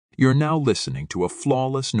You're now listening to a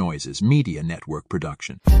Flawless Noises Media Network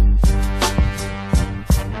production. I'm sorry.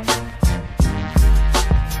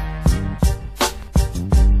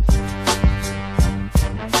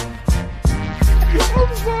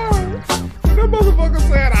 When that motherfucker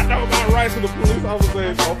said, I know my rights to the police, I was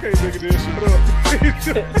saying, okay, nigga, then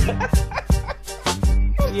shut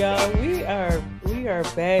up. Y'all, we are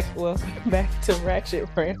back. Welcome back to Ratchet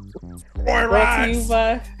Rambles.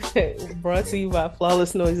 Kroy Brought to you by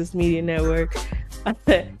Flawless Noises Media Network.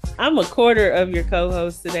 I'm a quarter of your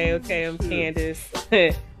co-host today. Okay, I'm Candace.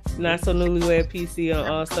 Not so newlywed PC on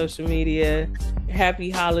all social media. Happy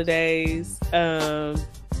holidays. Go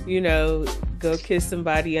kiss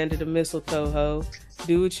somebody under the mistletoe ho.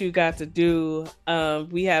 Do what you got to do.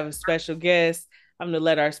 We have a special guest. I'm going to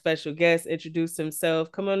let our special guest introduce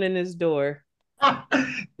himself. Come on in this door.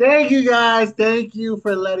 Thank you, guys. Thank you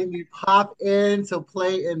for letting me pop in to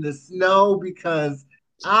play in the snow because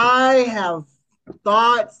I have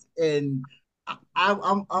thoughts and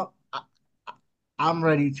I'm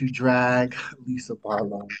ready to drag Lisa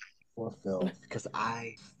Barlow for Phil because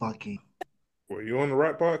I fucking. Well, you on the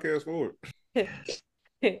right podcast for it.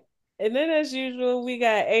 And then, as usual, we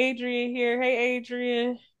got Adrian here. Hey,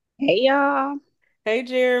 Adrian. Hey, y'all. Hey,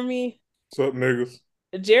 Jeremy. What's up, niggas?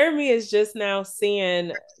 Jeremy is just now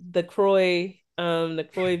seeing the Kroy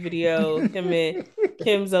video. Him and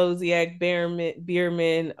Kim Zolciak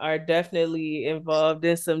Bierman are definitely involved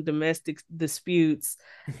in some domestic disputes.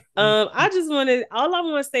 All I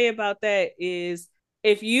want to say about that is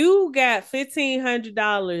if you got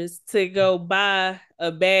 $1,500 to go buy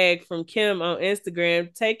a bag from Kim on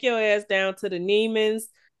Instagram, take your ass down to the Neiman's,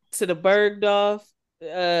 to the Bergdorf,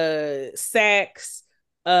 Saks,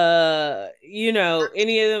 any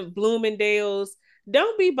of the Bloomingdale's.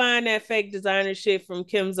 Don't be buying that fake designer shit from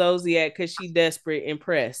Kim Zolciak because she desperate and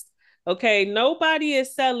pressed. Okay, nobody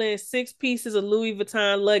is selling 6 pieces of Louis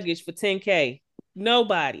Vuitton luggage for $10K.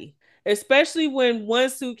 Nobody. Especially when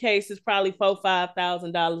one suitcase is probably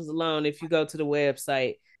 $4,000-$5,000 alone if you go to the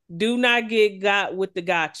website. Do not get got with the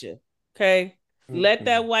gotcha. Okay? Let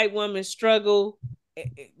that white woman struggle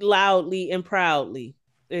loudly and proudly.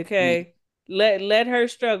 Okay? Let her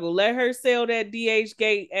struggle. Let her sell that DH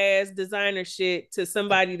Gate ass designer shit to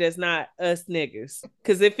somebody that's not us niggas.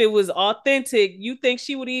 Because if it was authentic, you think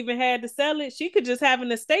she would even had to sell it? She could just have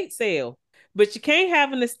an estate sale. But you can't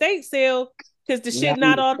have an estate sale because the shit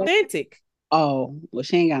not authentic. Oh, well,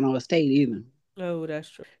 she ain't got no estate either. Oh, that's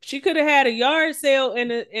true. She could have had a yard sale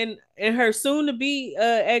in her soon-to-be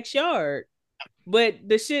ex-yard. But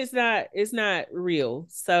the shit's not real.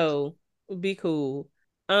 So be cool.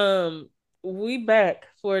 We back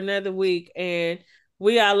for another week and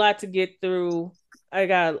we got a lot to get through. I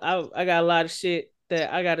got a lot of shit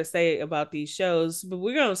that I gotta say about these shows, but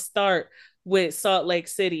we're gonna start with Salt Lake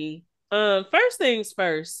City. First things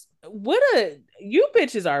first, you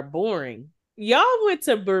bitches are boring. Y'all went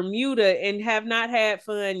to Bermuda and have not had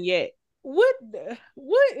fun yet. What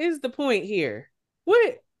is the point here?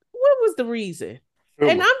 What was the reason?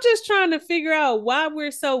 And I'm just trying to figure out why we're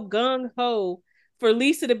so gung-ho for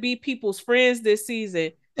Lisa to be people's friends this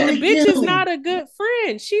season. The bitch is not a good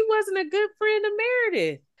friend. She wasn't a good friend to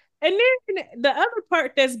Meredith. And then the other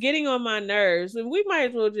part that's getting on my nerves, and we might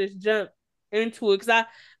as well just jump into it, because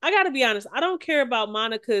I got to be honest, I don't care about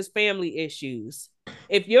Monica's family issues.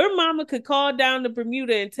 If your mama could call down to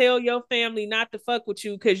Bermuda and tell your family not to fuck with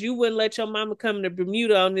you because you wouldn't let your mama come to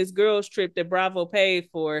Bermuda on this girls trip that Bravo paid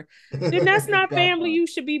for, then that's not family you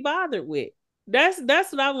should be bothered with. That's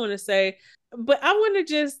what I want to say. But I want to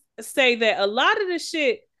just say that a lot of the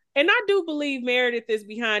shit, and I do believe Meredith is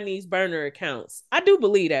behind these burner accounts. I do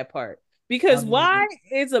believe that part. Because why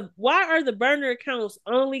are the burner accounts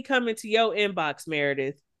only coming to your inbox,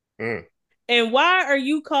 Meredith? And why are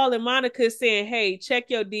you calling Monica saying, hey, check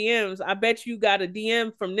your DMs? I bet you got a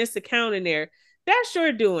DM from this account in there. That's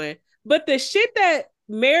your doing. But the shit that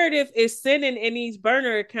Meredith is sending in these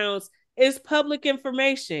burner accounts is public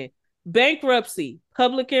information. Bankruptcy,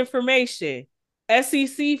 public information.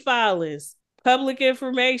 SEC filings, public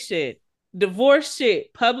information. Divorce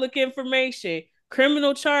shit, public information.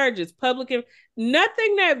 Criminal charges,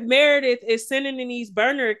 nothing that Meredith is sending in these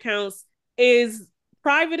burner accounts is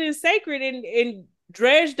private and sacred and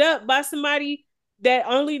dredged up by somebody that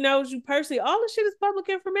only knows you personally. All the shit is public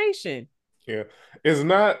information. Yeah, it's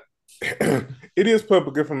not. It is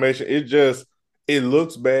public information. It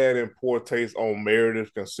looks bad and poor taste on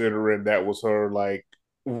Meredith, considering that was her, like,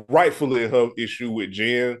 rightfully her issue with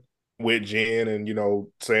Jen, and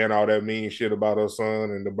saying all that mean shit about her son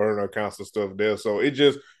and the burner accounts and stuff there. So it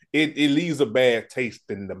it leaves a bad taste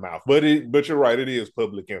in the mouth. But you're right, it is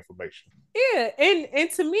public information. Yeah, and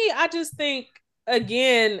to me, I just think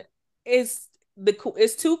again, it's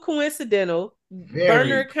it's too coincidental. Burner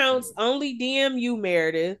Very accounts cool. only DM you,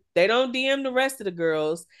 Meredith. They don't DM the rest of the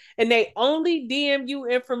girls, and they only DM you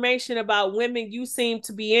information about women you seem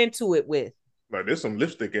to be into it with. Like there's some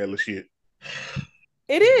lipstick alley shit.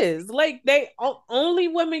 It is like they only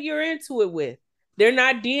women you're into it with. They're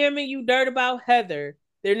not DMing you dirt about Heather.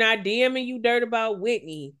 They're not DMing you dirt about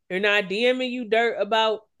Whitney. They're not DMing you dirt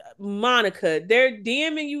about Monica. They're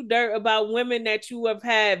DMing you dirt about women that you have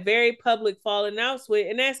had very public falling outs with,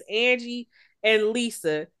 and that's Angie and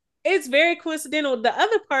Lisa. It's very coincidental. The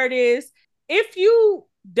other part is if you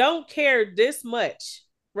don't care this much,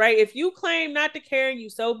 right? If you claim not to care and you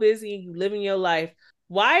so busy and you living your life,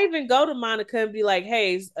 why even go to Monica and be like,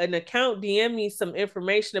 hey, an account DM me some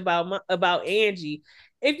information about Angie?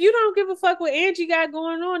 If you don't give a fuck what Angie got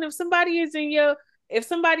going on, if somebody is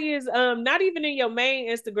not even in your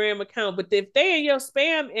main Instagram account, but if they in your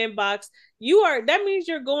spam inbox, that means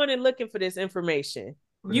you're going and looking for this information.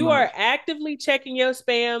 Pretty You much. are actively checking your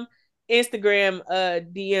spam Instagram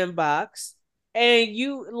DM box. And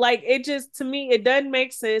you like it just to me, it doesn't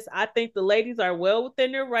make sense. I think the ladies are well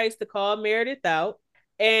within their rights to call Meredith out.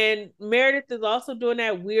 And Meredith is also doing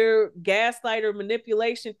that weird gaslighter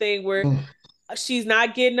manipulation thing where she's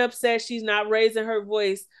not getting upset. She's not raising her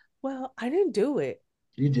voice. Well, I didn't do it.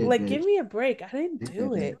 You did, Like, bitch. give me a break. I didn't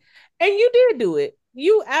do did. it. And you did do it.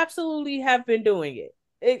 You absolutely have been doing it.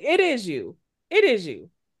 It is you. It is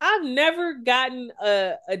you. I've never gotten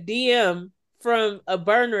a DM from a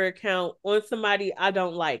burner account on somebody I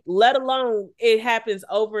don't like, let alone it happens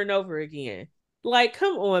over and over again. Like,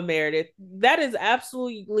 come on, Meredith. That is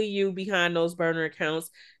absolutely you behind those burner accounts.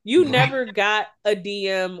 You never got a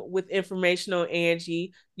DM with information on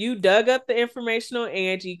Angie. You dug up the information on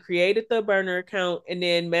Angie, created the burner account, and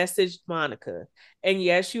then messaged Monica. And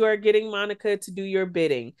yes, you are getting Monica to do your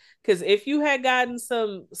bidding. Because if you had gotten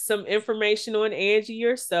some information on Angie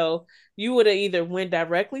yourself, you would have either went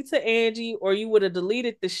directly to Angie or you would have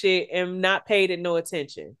deleted the shit and not paid it no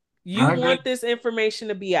attention. You want this information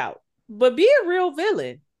to be out. But be a real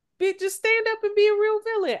villain. Just stand up and be a real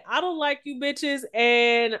villain. I don't like you bitches,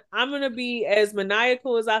 and I'm gonna be as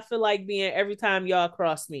maniacal as I feel like being every time y'all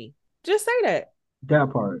cross me. Just say that.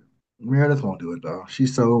 That part. Meredith won't do it though.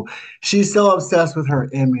 She's so obsessed with her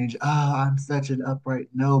image. Oh, I'm such an upright.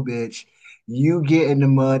 No, bitch. You get in the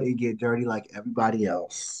mud and get dirty like everybody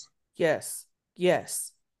else. Yes.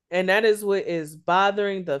 Yes. And that is what is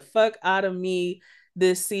bothering the fuck out of me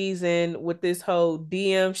this season with this whole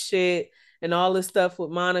DM shit and all this stuff with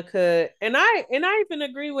Monica. And I even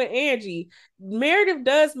agree with Angie. Meredith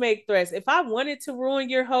does make threats. If I wanted to ruin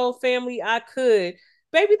your whole family, I could.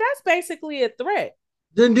 Baby, that's basically a threat.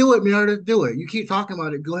 Then do it, Meredith. Do it. You keep talking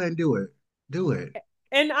about it. Go ahead and do it. Do it.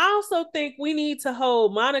 And I also think we need to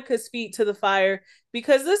hold Monica's feet to the fire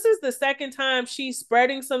because this is the second time she's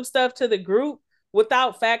spreading some stuff to the group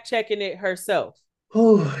without fact checking it herself.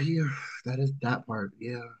 Oh, yeah, that is that part.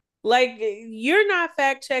 Yeah. Like, you're not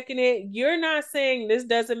fact checking it. You're not saying this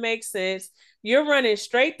doesn't make sense. You're running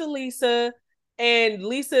straight to Lisa, and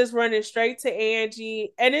Lisa is running straight to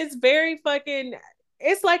Angie. And it's very fucking,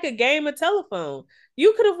 it's like a game of telephone.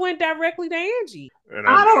 You could have went directly to Angie.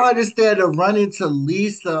 I don't understand the run into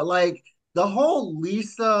Lisa. Like the whole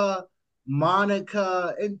Lisa,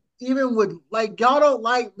 Monica, and even with like y'all don't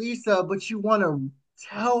like Lisa, but you want to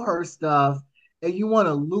tell her stuff and you want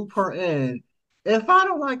to loop her in. If I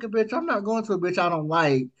don't like a bitch, I'm not going to a bitch I don't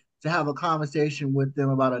like to have a conversation with them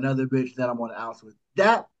about another bitch that I'm on the outs with.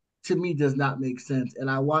 That to me does not make sense. And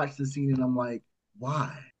I watched the scene and I'm like,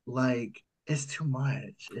 why? Like, it's too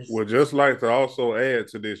much. Would just like to also add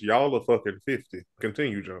to this, y'all are fucking 50.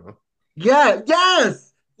 Continue, John. Yeah,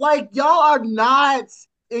 yes. Like y'all are not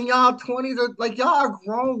in y'all 20s or like y'all are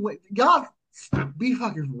grown with y'all be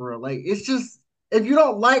fucking for real. Like it's just if you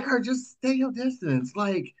don't like her, just stay your distance.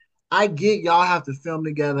 Like I get y'all have to film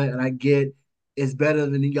together and I get it's better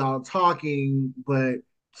than y'all talking, but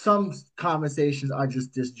some conversations are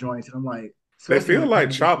just disjointed. I'm like, they feel like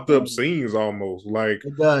chopped up scenes almost. Like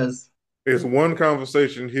it does. It's one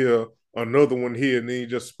conversation here, another one here, and then you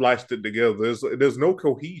just spliced it together. There's no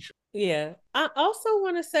cohesion. Yeah. I also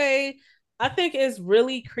want to say, I think it's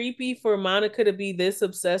really creepy for Monica to be this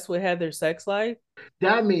obsessed with Heather's sex life.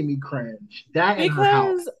 That made me cringe. That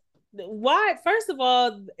because why? First of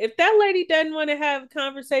all, if that lady doesn't want to have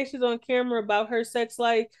conversations on camera about her sex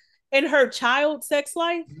life and her child's sex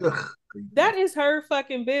life, that is her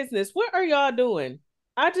fucking business. What are y'all doing?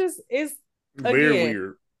 It's very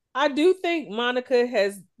weird. I do think Monica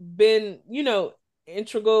has been,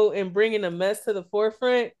 integral in bringing a mess to the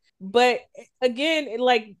forefront. But again,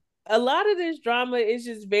 like a lot of this drama is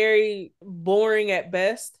just very boring at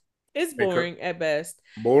best. It's boring at best.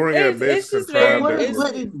 Boring at best, It's just contrived very. at It's,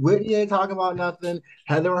 worst. Whitney ain't talking about nothing.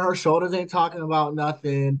 Heather and her shoulders ain't talking about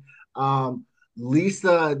nothing.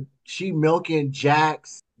 Lisa, she milking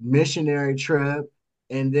Jack's missionary trip,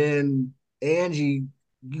 and then Angie,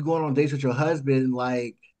 you going on dates with your husband.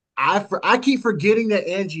 Like I keep forgetting that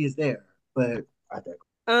Angie is there, but I think.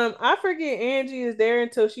 I forget Angie is there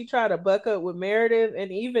until she tried to buck up with Meredith,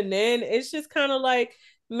 and even then, it's just kind of like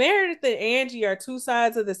Meredith and Angie are two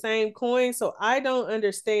sides of the same coin. So I don't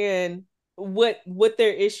understand what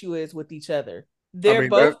their issue is with each other. They're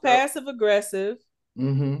both passive aggressive.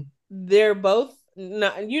 Mm-hmm. They're both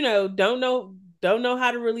not, don't know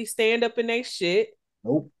how to really stand up in their shit.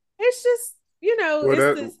 Nope. It's just,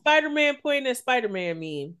 it's the Spider-Man pointing at Spider-Man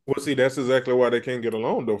meme. Well, see, that's exactly why they can't get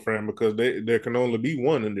along, though, friend, because there can only be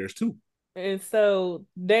one and there's two. And so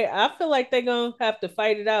I feel like they're gonna have to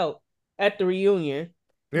fight it out at the reunion.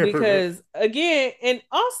 Yeah, because again, and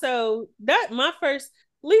also that my first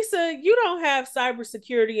Lisa, you don't have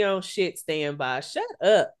cybersecurity on shit standby. Shut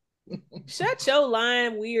up. Shut your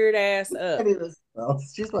lying weird ass up.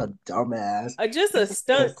 She's a dumbass. Just a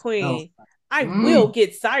stunt queen. I will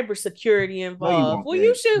get cybersecurity involved. Well,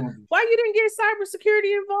 you should. Why you didn't get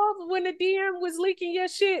cybersecurity involved when the DM was leaking your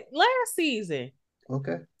shit last season?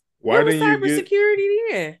 Okay. Why didn't you get cybersecurity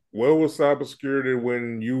then? Where was cybersecurity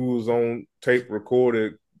when you was on tape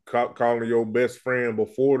recorded calling your best friend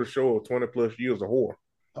before the show of 20 plus years of horror?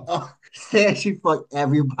 Saying she fucked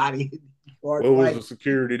everybody. Where was the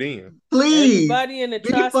security then? Please, everybody in the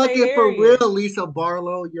be fucking area. For real, Lisa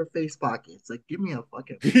Barlow. Your face pockets, like, give me a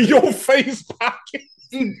fucking your face pockets.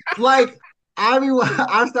 Like, I mean,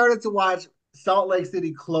 I started to watch Salt Lake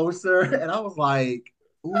City Closer, and I was like,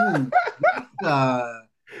 ooh,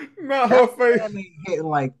 not her face ain't hitting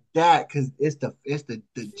like that because it's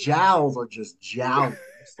the jowls are just jowls.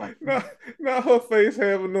 It's like not her face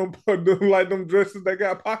having them like them dresses that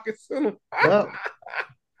got pockets in them. Yep.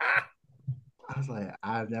 I was like,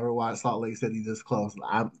 I've never watched Salt Lake City this close.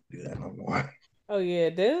 I don't do that no more. Oh yeah,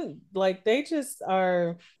 they just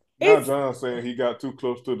are. Now John's saying he got too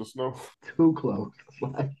close to the snow. Too close.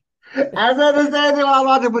 Like, I said the same thing when I was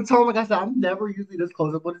watching Potomac. I said, I'm never usually this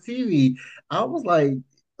close up on the TV. I was like,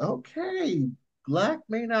 okay, black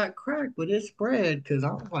may not crack, but it's spread. Because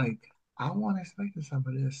I was like, I wasn't expecting some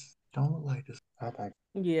of this. Don't look like this.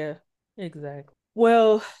 Yeah, exactly.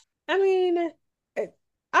 Well, I mean,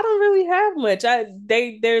 I don't really have much.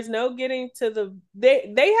 There's no getting to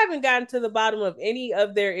they haven't gotten to the bottom of any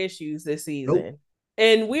of their issues this season. Nope.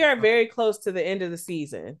 And we are very close to the end of the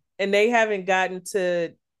season. And they haven't gotten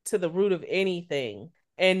to the root of anything.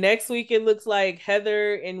 And next week it looks like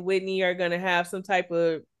Heather and Whitney are gonna have some type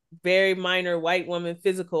of very minor white woman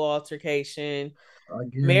physical altercation.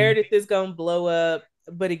 Again. Meredith is gonna blow up.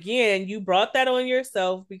 But again, you brought that on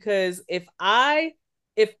yourself because if I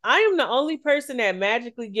am the only person that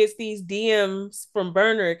magically gets these DMs from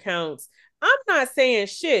burner accounts, I'm not saying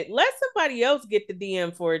shit. Let somebody else get the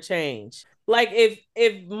DM for a change. Like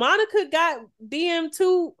if Monica got DM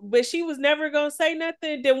too, but she was never gonna say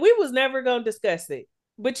nothing, then we was never gonna discuss it.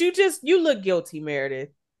 But you look guilty, Meredith.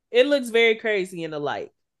 It looks very crazy in the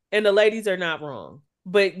light. And the ladies are not wrong.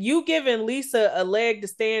 But you giving Lisa a leg to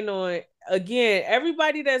stand on, again,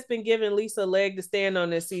 everybody that's been giving Lisa a leg to stand on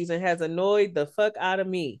this season has annoyed the fuck out of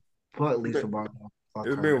me. Fuck Lisa Barlow.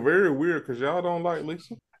 It's been very weird because y'all don't like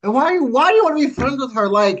Lisa. And why do you want to be friends with her?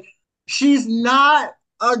 Like, she's not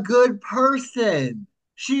a good person.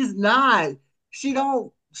 She's not. She's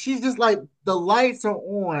just like, the lights are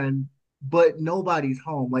on, but nobody's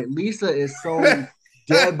home. Like, Lisa is so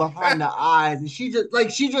dead behind the eyes. And she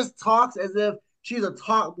just talks as if she's a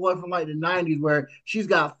talk boy from like the 90s where she's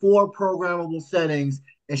got 4 programmable settings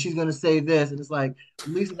and she's going to say this. And it's like,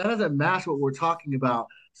 Lisa, that doesn't match what we're talking about.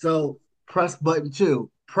 So press button 2,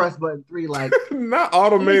 press button 3, like. Not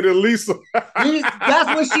automated Lisa. That's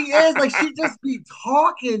what she is. Like, she just be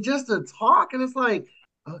talking just to talk. And it's like,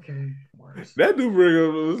 okay. That do bring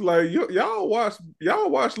up, it's like, y'all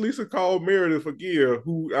watch Lisa call Meredith again,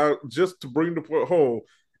 who, just to bring the point home,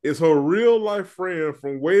 is her real life friend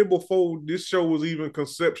from way before this show was even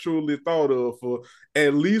conceptually thought of for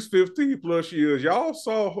at least 15 plus years. Y'all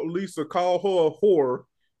saw Lisa call her a whore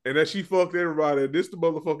and that she fucked everybody. This the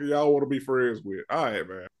motherfucker y'all want to be friends with. All right,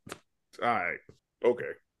 man. All right.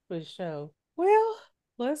 Okay. For sure. Well,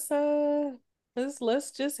 let's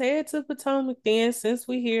just head to Potomac then since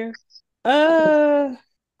we here. I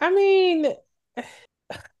mean,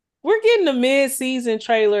 we're getting a mid-season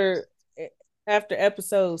trailer after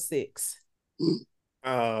episode 6.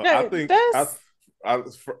 I think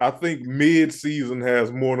I think mid season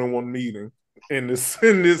has more than one meeting in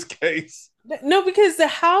this case. No, because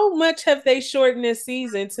how much have they shortened this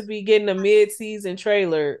season to be getting a mid-season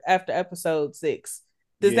trailer after episode 6?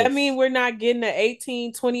 Does that mean Yes, we're not getting an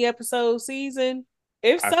 18, 20 episode season?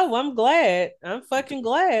 If I so, I'm glad. I'm fucking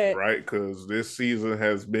glad. right because this season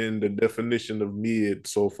has been the definition of mid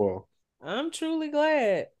so far. I'm truly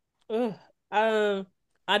glad. Ugh. Um,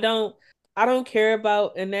 I don't I don't care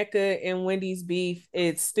about Aneka and Wendy's beef.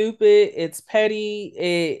 It's stupid, it's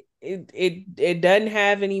petty, it doesn't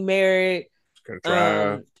have any merit.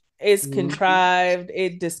 Contrived. Um, it's Mhm. contrived.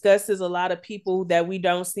 It discusses a lot of people that we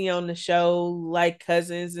don't see on the show, like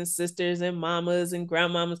cousins and sisters and mamas and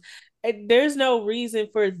grandmamas. There's no reason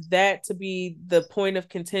for that to be the point of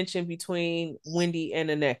contention between Wendy and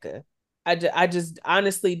Aneka. I just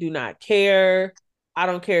honestly do not care. I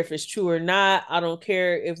don't care if it's true or not. I don't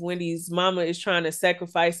care if Wendy's mama is trying to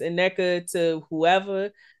sacrifice Aneka to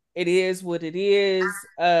whoever. It is what it is.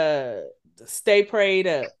 Stay prayed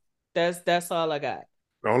up. That's all I got.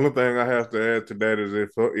 The only thing I have to add to that is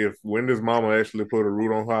if Wendy's mama actually put a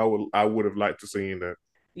root on her, I would have liked to seen that.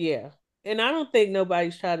 Yeah. And I don't think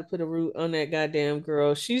nobody's trying to put a root on that goddamn girl.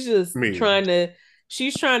 Me,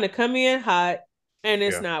 She's trying to come in hot and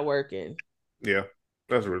it's yeah, not working. yeah,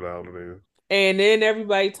 that's really all it is. And then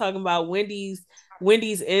everybody talking about Wendy's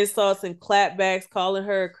insults and clapbacks, calling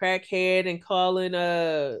her a crackhead and calling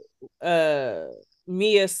uh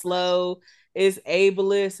Mia slow, is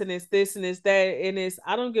ableist and it's this and it's that and it's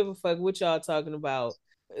I don't give a fuck what y'all talking about.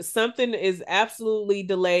 Something is absolutely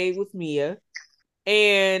delayed with Mia,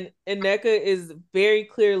 and Aneka is very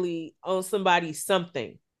clearly on somebody's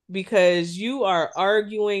something because you are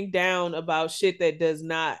arguing down about shit that does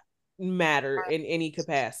not matter in any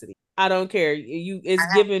capacity. I don't care. It's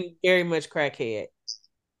given very much crackhead.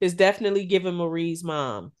 It's definitely given Marie's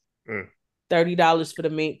mom Mm. $30 for the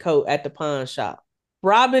mink coat at the pawn shop.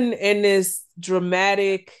 Robin and this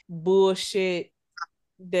dramatic bullshit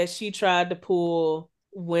that she tried to pull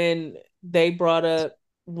when they brought up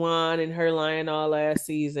Juan and her lying all last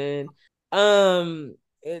season. One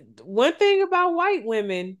thing about white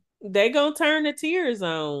women, they gonna turn the tears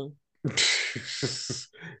on.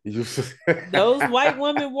 You- Those white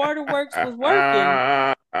woman waterworks was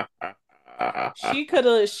working. She could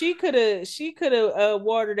have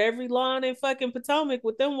watered every lawn in fucking Potomac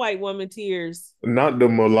with them white woman tears. Not the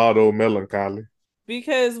mulatto melancholy.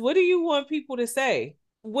 Because what do you want people to say?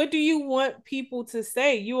 What do you want people to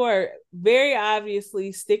say? You are very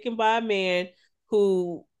obviously sticking by a man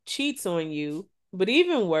who cheats on you, but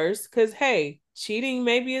even worse, because hey, cheating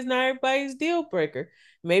maybe is not everybody's deal breaker.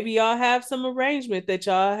 Maybe y'all have some arrangement that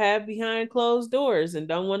y'all have behind closed doors and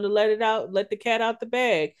don't want to let it out, let the cat out the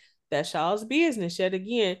bag. That's y'all's business yet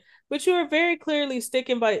again. But you are very clearly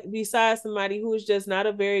sticking by beside somebody who is just not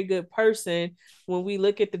a very good person when we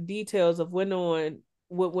look at the details of what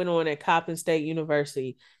went on at Coppin State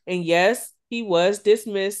University. And yes, he was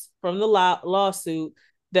dismissed from the lawsuit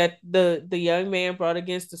that the young man brought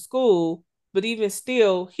against the school, but even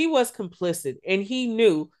still, he was complicit and he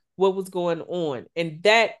knew what was going on. And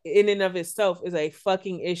that in and of itself is a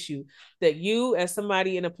fucking issue that you as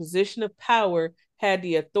somebody in a position of power had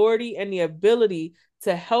the authority and the ability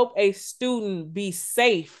to help a student be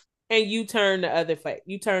safe and you turn the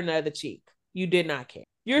other cheek. You did not care.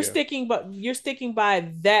 Yeah. You're sticking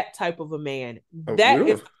by that type of a man. We That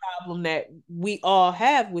is was the problem that we all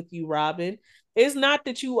have with you, Robin. It's not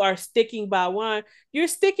that you are sticking by Juan. You're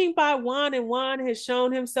sticking by Juan, and Juan has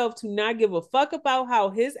shown himself to not give a fuck about how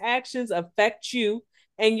his actions affect you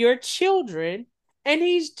and your children, and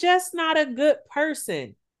he's just not a good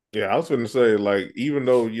person. Yeah, I was going to say, like, even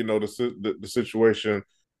though the situation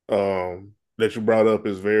that you brought up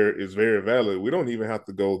is very valid, we don't even have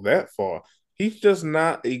to go that far. He's just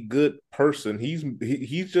not a good person. He's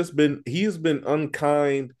been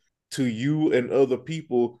unkind to you and other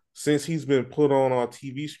people since he's been put on our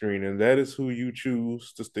TV screen, and that is who you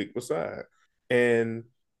choose to stick beside. And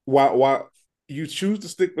why you choose to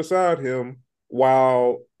stick beside him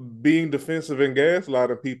while being defensive and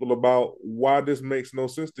gaslighting people about why this makes no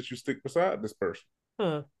sense that you stick beside this person.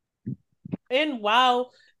 Huh. And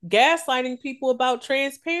while gaslighting people about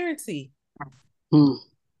transparency Hmm.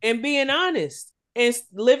 and being honest and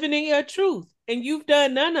living in your truth. And you've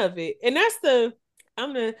done none of it. And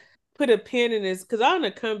I'm going to put a pin in this because I'm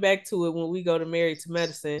going to come back to it when we go to Married to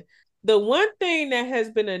Medicine. The one thing that has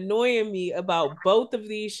been annoying me about both of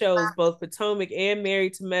these shows, both Potomac and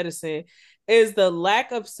Married to Medicine, is the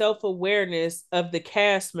lack of self-awareness of the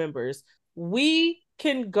cast members. We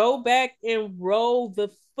can go back and roll the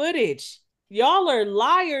footage. Y'all are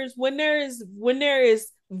liars when there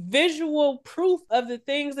is visual proof of the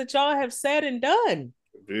things that y'all have said and done.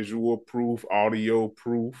 Visual proof, audio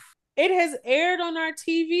proof. It has aired on our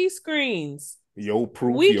TV screens. Your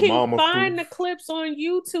proof, we your can mama find proof. the clips on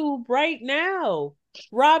YouTube right now.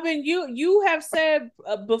 Robin, you have said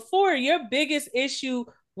before your biggest issue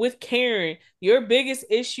with Karen, your biggest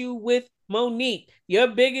issue with Monique, your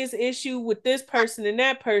biggest issue with this person and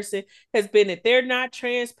that person has been that they're not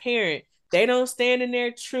transparent. They don't stand in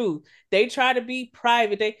their truth. They try to be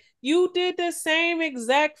private. You did the same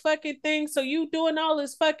exact fucking thing. So you doing all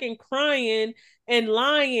this fucking crying and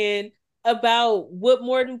lying about what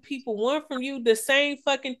more do people want from you, the same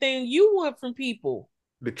fucking thing you want from people.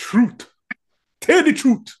 The truth. Tell the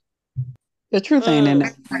truth. The truth ain't in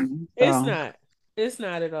that. It's not. It's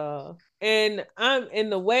not at all. And I'm in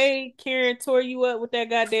the way Karen tore you up with that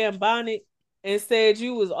goddamn bonnet and said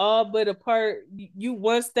you was all but a part, you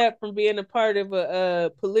one step from being a part of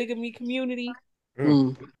a polygamy community,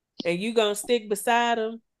 and you gonna stick beside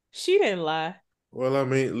him. She didn't lie. Well, I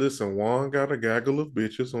mean, listen, Juan got a gaggle of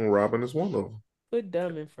bitches and Robin is one of them. Put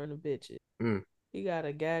dumb in front of bitches. He got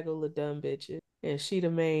a gaggle of dumb bitches. And she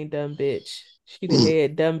the main dumb bitch. She the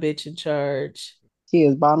head dumb bitch in charge. He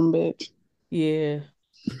is bottom bitch. Yeah.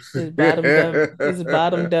 His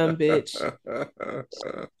bottom dumb bitch.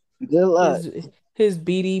 Good luck. His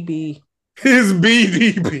BDB. His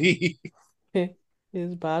BDB.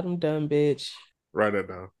 His bottom dumb bitch. Write that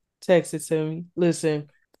down. Text it to me. Listen,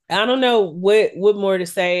 I don't know what more to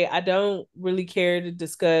say. I don't really care to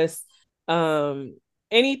discuss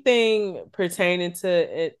anything pertaining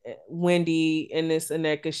to Wendy and this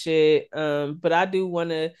Aneka shit. But I do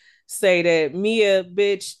want to say that Mia,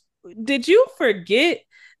 bitch, did you forget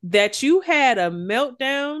that you had a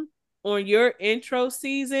meltdown on your intro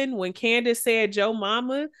season when Candace said Joe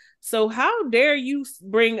mama? So how dare you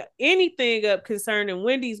bring anything up concerning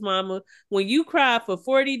Wendy's mama when you cried for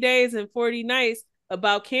 40 days and 40 nights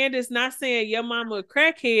about Candace not saying your mama a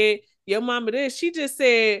crackhead, your mama this. She just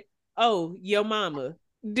said, oh, your mama.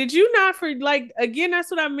 Did you not again,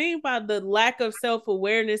 that's what I mean by the lack of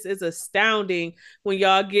self-awareness is astounding when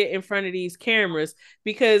y'all get in front of these cameras,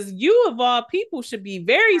 because you of all people should be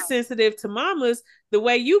very sensitive to mamas the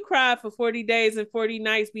way you cried for 40 days and 40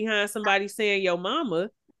 nights behind somebody saying your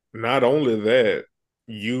mama. Not only that,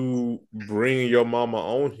 you bring your mama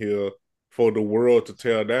on here for the world to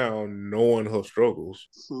tear down knowing her struggles.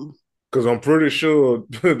 Because I'm pretty sure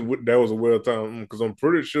that was a well-timed, because I'm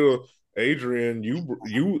pretty sure Adrian,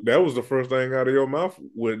 you that was the first thing out of your mouth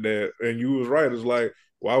with that, and you was right. It's like,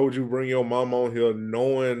 why would you bring your mom on here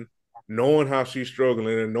knowing how she's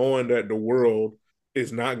struggling and knowing that the world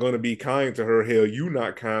is not going to be kind to her? Hell, you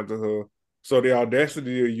not kind to her. So the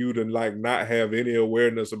audacity of you to not have any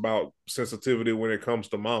awareness about sensitivity when it comes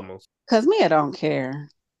to mamas. Because Mia don't care.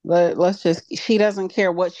 She doesn't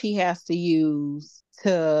care what she has to use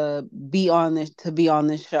to be on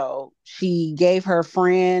this show. She gave her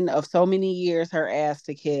friend of so many years her ass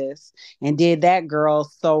to kiss and did that girl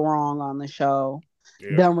so wrong on the show.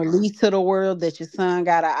 Yeah. Done release to the world that your son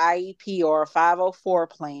got an IEP or a 504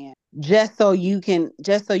 plan just so you can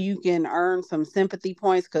earn some sympathy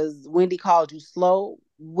points because Wendy called you slow,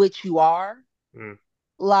 which you are.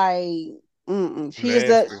 She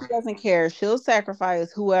doesn't care. She'll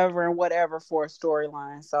sacrifice whoever and whatever for a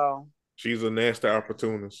storyline. So she's a nasty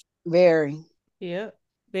opportunist. Very. Yep.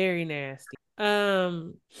 Very nasty.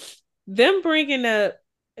 Them bringing up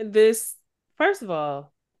this, first of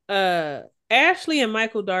all, Ashley and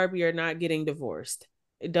Michael Darby are not getting divorced.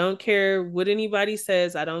 I don't care what anybody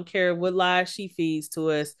says. I don't care what lies she feeds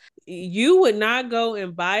to us. You would not go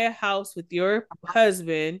and buy a house with your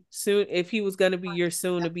husband soon if he was going to be your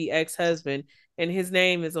soon-to-be ex-husband and his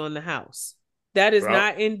name is on the house. That is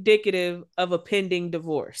not indicative of a pending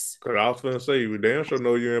divorce. Because I was going to say, you damn sure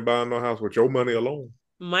know you ain't buying no house with your money alone.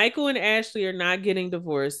 Michael and Ashley are not getting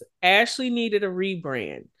divorced. Ashley needed a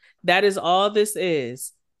rebrand. That is all this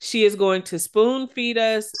is. She is going to spoon feed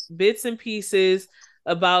us bits and pieces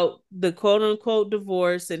about the quote unquote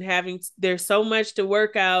divorce and there's so much to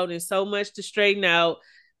work out and so much to straighten out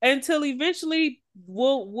until eventually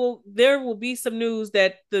there will be some news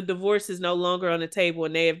that the divorce is no longer on the table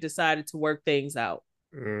and they have decided to work things out.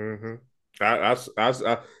 Mm-hmm.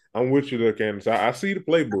 I'm with you there, Candace. I see the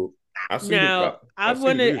playbook. I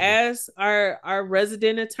want to ask our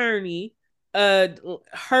resident attorney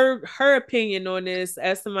her opinion on this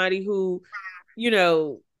as somebody who,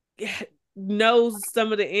 knows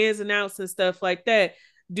some of the ins and outs and stuff like that.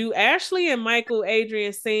 Do Ashley and Michael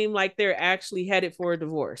Adrian seem like they're actually headed for a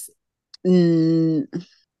divorce?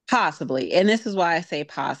 Possibly. And this is why I say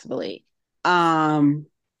possibly.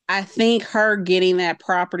 I think her getting that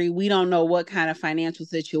property, we don't know what kind of financial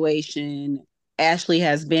situation Ashley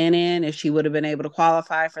has been in, if she would have been able to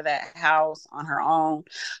qualify for that house on her own.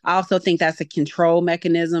 I also think that's a control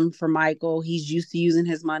mechanism for Michael. He's used to using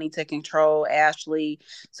his money to control Ashley.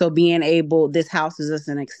 So being able, this house is just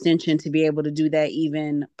an extension to be able to do that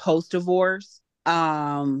even post divorce.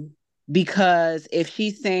 Because if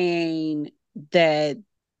she's saying that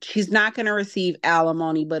she's not going to receive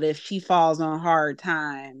alimony, but if she falls on hard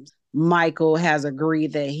times, Michael has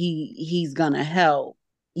agreed that he's going to help.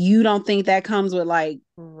 You don't think that comes with like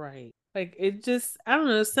Right. Like it just, I don't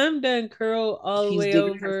know, some done curl all the she's way digging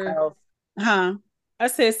over. herself? Huh? I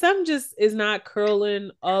said some just is not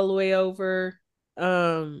curling all the way over.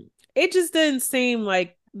 It just doesn't seem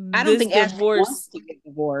like I don't this think Ashley wants divorce. to get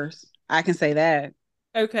divorced. I can say that.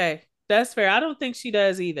 Okay, that's fair. I don't think she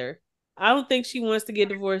does either. I don't think she wants to get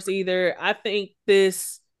divorced either. I think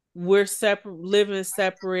this we're separate, living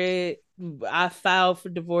separate. I filed for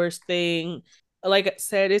divorce thing. Like I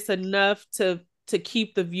said, it's enough to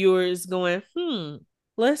keep the viewers going.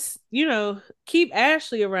 Let's keep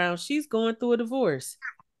Ashley around. She's going through a divorce.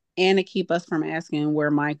 And to keep us from asking where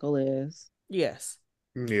Michael is. Yes.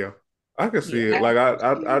 Yeah. I can see Yeah. it. Like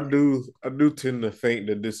I do tend to think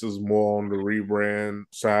that this is more on the rebrand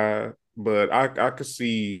side, but I could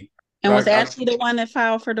see And was like Ashley the one that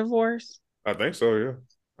filed for divorce? I think so, yeah.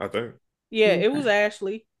 I think. Yeah, Okay. it was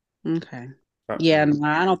Ashley. Okay. Yeah, no,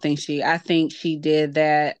 I don't think I think she did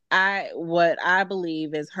that. What I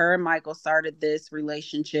believe is her and Michael started this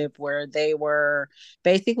relationship where they were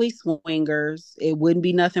basically swingers. It wouldn't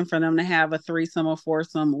be nothing for them to have a threesome or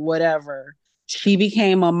foursome, whatever. She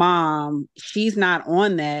became a mom. She's not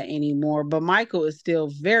on that anymore, but Michael is still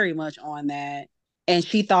very much on that. And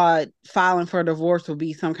she thought filing for divorce would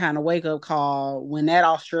be some kind of wake up call when that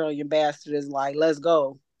Australian bastard is like, let's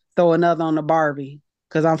go, throw another on the Barbie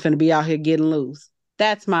because I'm finna be out here getting loose.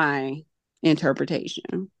 That's my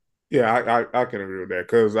interpretation. Yeah, I can agree with that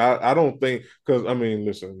because I don't think because I mean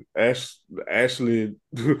listen Ashley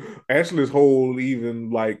Ashley's whole even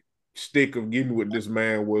like stick of getting with this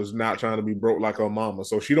man was not trying to be broke like her mama,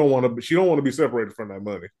 so she don't want to be separated from that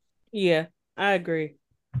money. Yeah, I agree.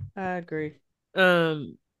 I agree.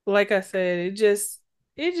 Um, like I said, it just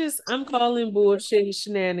I'm calling bullshit and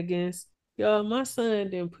shenanigans. Y'all, my son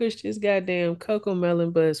then pushed his goddamn cocoa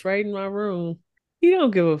melon bus right in my room. He don't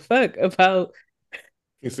give a fuck about.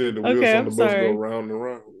 He said the wheels Okay, on I'm the bus go sorry. round and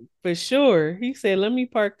round. For sure. He said, let me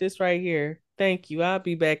park this right here. Thank you. I'll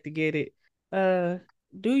be back to get it. Uh,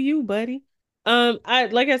 do you, buddy? I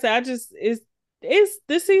like I said, I just it's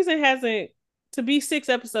this season hasn't to be 6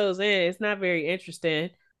 episodes in, it's not very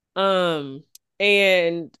interesting. Um,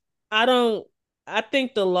 and I don't I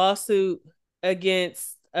think the lawsuit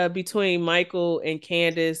against between Michael and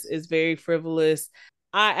Candace is very frivolous.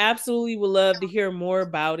 I absolutely would love to hear more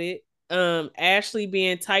about it. Ashley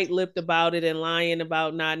being tight-lipped about it and lying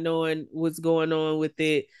about not knowing what's going on with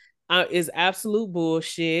it is absolute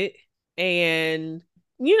bullshit. And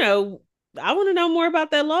I want to know more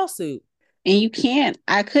about that lawsuit. And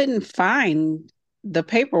I couldn't find the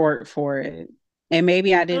paperwork for it. And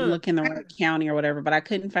maybe I didn't look in the right county or whatever, but I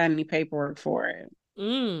couldn't find any paperwork for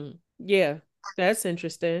it. Yeah, that's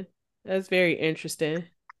interesting. That's very interesting.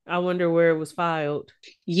 I wonder where it was filed.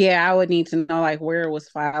 Yeah, I would need to know like where it was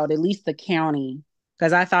filed, at least the county,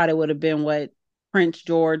 because I thought it would have been what Prince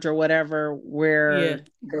George or whatever Yeah. where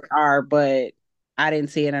they are, but I didn't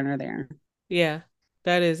see it under there. Yeah,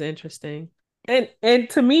 that is interesting. And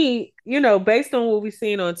to me, based on what we've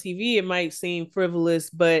seen on TV, it might seem frivolous,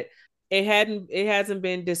 but it hasn't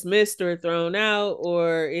been dismissed or thrown out,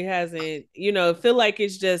 or it hasn't, feel like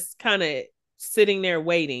it's just kind of sitting there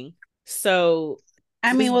waiting. So I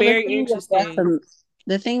it's mean, well, very interesting.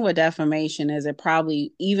 the thing with defamation is it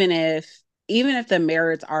probably even if the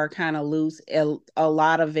merits are kind of loose, a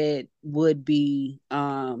lot of it would be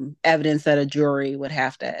evidence that a jury would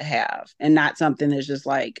have to have, and not something that's just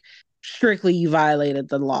like strictly you violated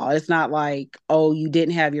the law. It's not like, oh, you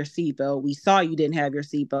didn't have your seatbelt. We saw you didn't have your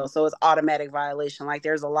seatbelt, so it's automatic violation. Like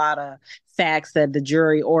there's a lot of facts that the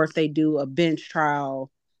jury, or if they do a bench trial,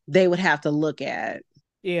 they would have to look at.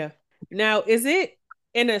 Yeah. Now, is it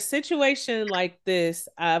in a situation like this?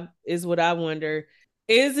 Is what I wonder.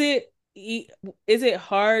 Is it is it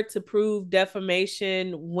hard to prove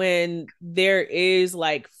defamation when there is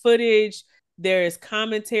like footage, there is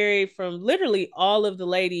commentary from literally all of the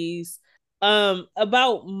ladies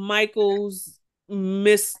about Michael's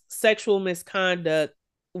sexual misconduct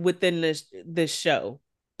within this show?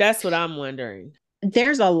 That's what I'm wondering.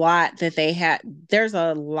 there's a lot that there's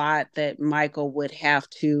a lot that Michael would have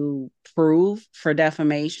to prove for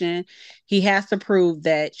defamation. He has to prove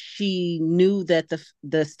that she knew that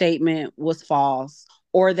the statement was false,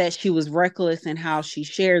 or that she was reckless in how she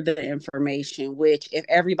shared the information, which if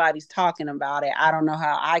everybody's talking about it, I don't know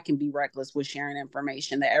how I can be reckless with sharing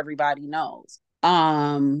information that everybody knows.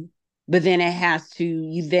 But then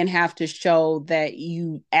you then have to show that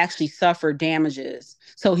you actually suffer damages.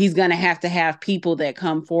 So he's going to have people that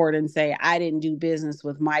come forward and say, I didn't do business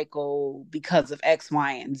with Michael because of X,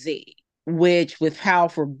 Y, and Z. Which, with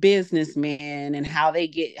powerful businessmen and how they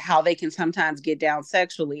can sometimes get down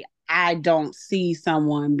sexually, I don't see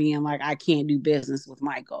someone being like, I can't do business with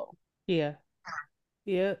Michael. Yeah.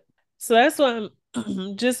 Yeah. So that's why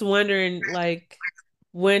I'm just wondering, like,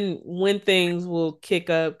 when things will kick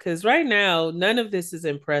up, because right now none of this is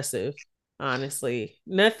impressive. Honestly,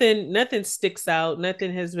 nothing sticks out.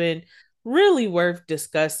 Nothing has been really worth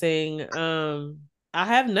discussing. I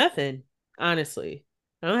have nothing. Honestly,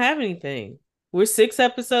 I don't have anything. We're 6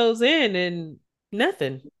 episodes in and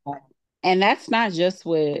nothing. And that's not just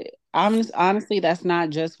with honestly, that's not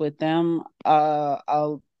just with them.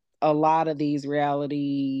 A lot of these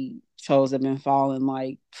reality shows have been falling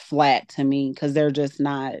like flat to me because they're just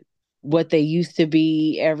not what they used to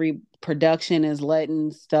be. Every production is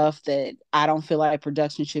letting stuff that I don't feel like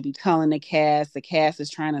production should be telling the cast. The cast is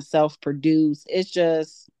trying to self-produce.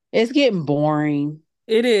 It's getting boring.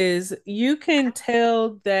 It is. You can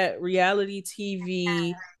tell that reality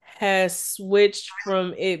TV has switched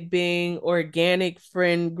from it being organic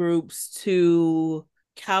friend groups to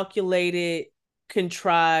calculated,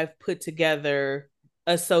 contrived, put together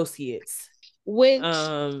associates. Which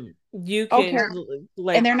You okay, can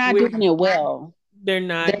like, and they're not doing it well. They're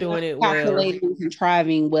not doing it well. Calculating and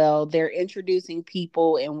contriving well. They're introducing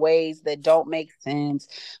people in ways that don't make sense,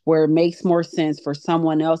 where it makes more sense for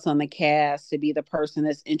someone else on the cast to be the person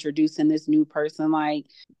that's introducing this new person. Like,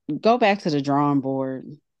 go back to the drawing board.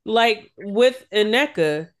 Like with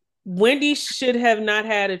Aneka, Wendy should have not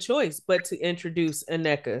had a choice but to introduce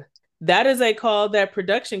Aneka. That is a call that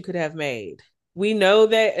production could have made. We know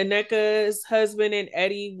that Aneka's husband and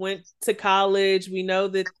Eddie went to college. We know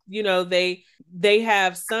that, they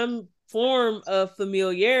have some form of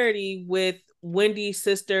familiarity with Wendy's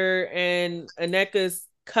sister and Aneka's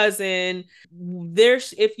cousin.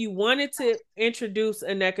 If you wanted to introduce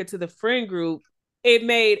Aneka to the friend group, it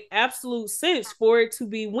made absolute sense for it to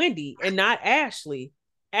be Wendy and not Ashley.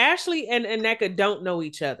 Ashley and Aneka don't know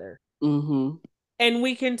each other. Mm-hmm. And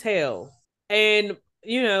we can tell. And,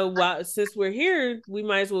 since we're here, we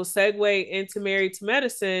might as well segue into Married to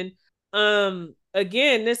Medicine.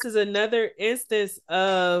 Again, this is another instance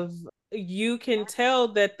of, you can tell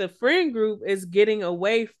that the friend group is getting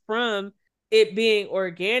away from it being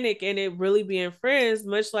organic and it really being friends,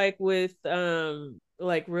 much like with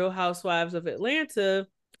like Real Housewives of Atlanta.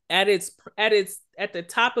 At the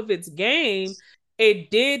top of its game, it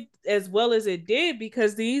did as well as it did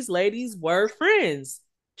because these ladies were friends.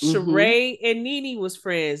 Sheree and Nene was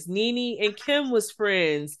friends. Nene and Kim was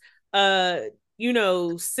friends. Cynthia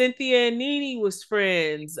and Nene was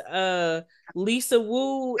friends. Lisa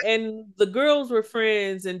Wu and the girls were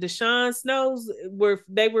friends, and Deshaun Snow's were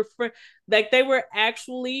friends. Like, they were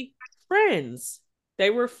actually friends. They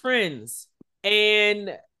were friends.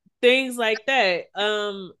 And things like that.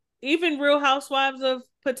 Even Real Housewives of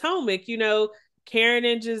Potomac, Karen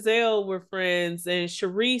and Giselle were friends, and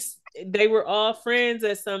Sharice, they were all friends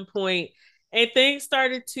at some point. And things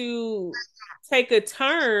started to take a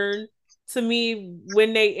turn to me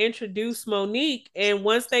when they introduced Monique. And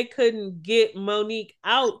once they couldn't get Monique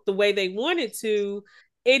out the way they wanted to,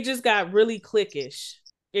 it just got really cliquish.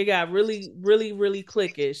 It got really, really, really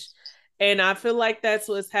cliquish. And I feel like that's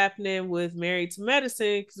what's happening with Married to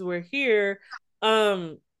Medicine, because we're here.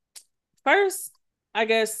 First, I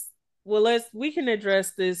guess, well, we can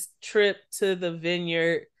address this trip to the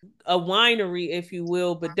vineyard, a winery, if you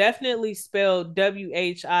will, but definitely spelled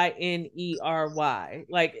Winery.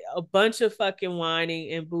 Like a bunch of fucking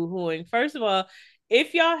whining and boohooing. First of all,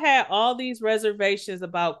 if y'all had all these reservations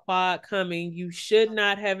about Quad coming, you should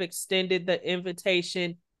not have extended the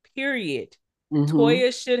invitation, period.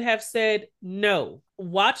 Toya should have said no.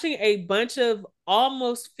 Watching a bunch of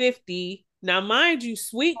almost 50. Now, mind you,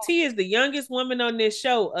 Sweet Tea is the youngest woman on this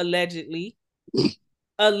show, allegedly.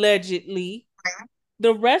 Allegedly.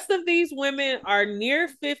 The rest of these women are near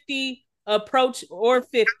 50, approach or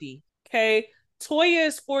 50. Okay. Toya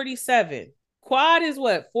is 47. Quad is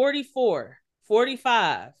what? 44,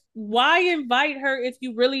 45. Why invite her if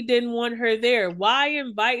you really didn't want her there? Why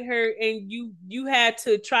invite her and you had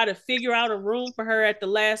to try to figure out a room for her at the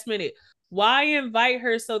last minute? Why invite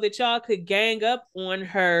her so that y'all could gang up on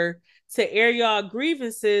her to air y'all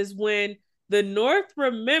grievances when the North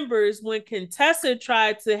remembers when Contessa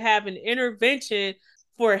tried to have an intervention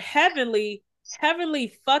for Heavenly?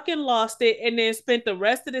 Heavenly fucking lost it and then spent the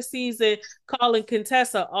rest of the season calling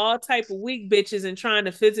Contessa all type of weak bitches and trying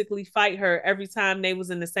to physically fight her every time they was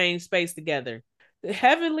in the same space together.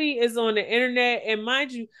 Heavenly is on the internet, and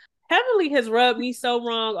mind you, Heavenly has rubbed me so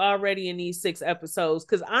wrong already in these 6 episodes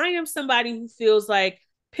because I am somebody who feels like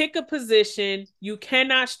pick a position. You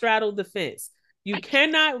cannot straddle the fence. You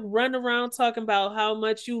cannot run around talking about how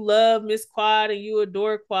much you love Miss Quad and you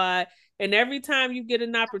adore Quad. And every time you get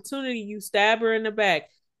an opportunity, you stab her in the back.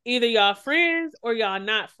 Either y'all friends or y'all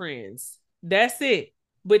not friends. That's it.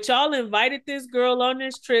 But y'all invited this girl on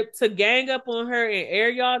this trip to gang up on her and air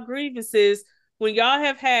y'all grievances when y'all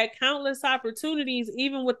have had countless opportunities,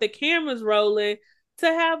 even with the cameras rolling, to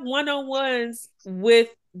have one-on-ones with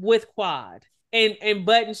Quad and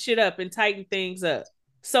button shit up and tighten things up.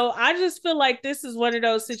 So I just feel like this is one of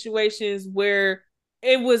those situations where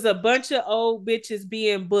it was a bunch of old bitches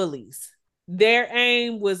being bullies. Their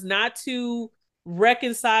aim was not to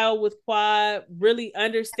reconcile with Quad, really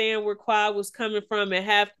understand where Quad was coming from, and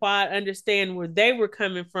have Quad understand where they were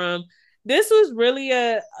coming from. This was really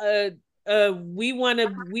we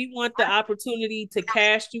want the opportunity to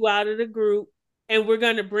cast you out of the group, and we're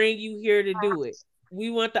gonna bring you here to do it. We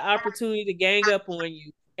want the opportunity to gang up on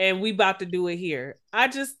you, and we about to do it here.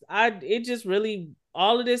 It just really,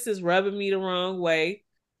 all of this is rubbing me the wrong way.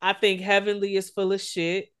 I think Heavenly is full of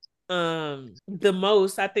shit.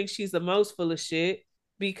 I think she's the most full of shit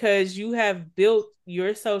because you have built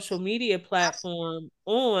your social media platform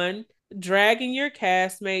on dragging your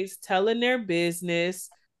castmates, telling their business,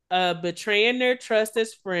 betraying their trust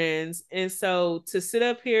as friends. And so to sit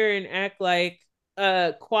up here and act like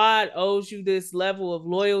Quad owes you this level of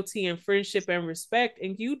loyalty and friendship and respect,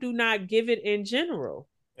 and you do not give it in general.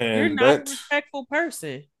 You're And not a that respectful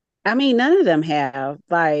person. I mean, none of them have.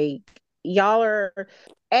 Like, y'all are,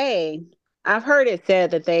 A, I've heard it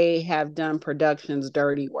said that they have done production's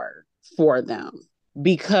dirty work for them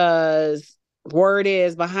because word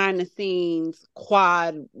is behind the scenes,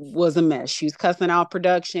 Quad was a mess. She was cussing out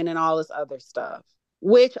production and all this other stuff.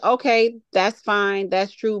 Which, okay, that's fine.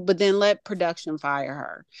 That's true. But then let production fire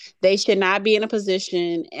her. They should not be in a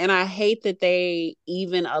position. And I hate that they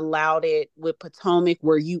even allowed it with Potomac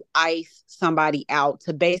where you ice somebody out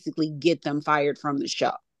to basically get them fired from the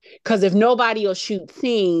show. Because if nobody will shoot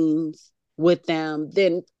scenes with them,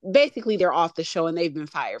 then basically they're off the show and they've been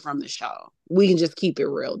fired from the show. We can just keep it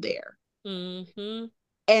real there. Mm-hmm.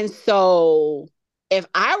 And so if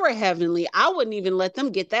I were Heavenly, I wouldn't even let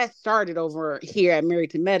them get that started over here at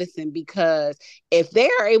Married to Medicine, because if they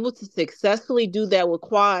are able to successfully do that with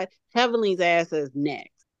Quad, Heavenly's ass is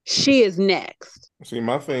next. She is next. See,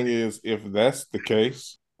 my thing is, if that's the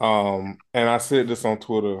case, and I said this on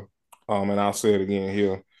Twitter, and I'll say it again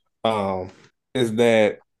here, is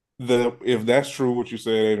that if that's true, what you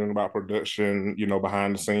said, Adrian, about production,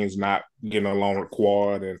 behind the scenes, not getting along with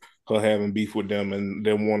Quad and her having beef with them and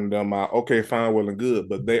them wanting them out, okay, fine, well and good.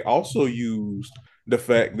 But they also used the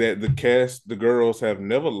fact that the girls have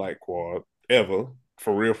never liked Quad ever,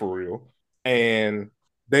 for real, and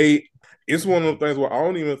they it's one of the things where I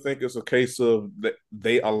don't even think it's a case of that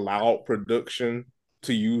they allowed production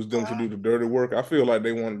to use them to do the dirty work. I feel like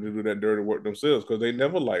they wanted to do that dirty work themselves because they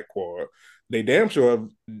never liked Quad. They damn sure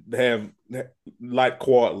have liked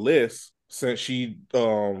Quad less since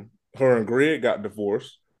her and Greg got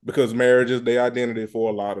divorced, because marriage is their identity for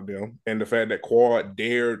a lot of them. And the fact that Quad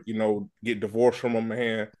dared, get divorced from a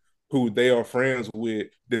man who they are friends with,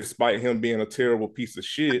 despite him being a terrible piece of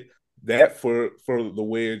shit, that for the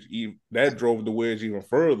wedge, that drove the wedge even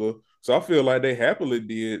further. So I feel like they happily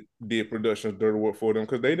did production's dirty work for them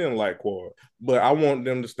because they didn't like Quad. But I want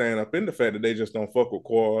them to stand up in the fact that they just don't fuck with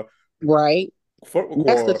Quad. Right. Fuck with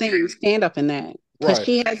That's the Quad. thing. Stand up in that. Because Right.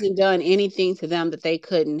 she hasn't done anything to them that they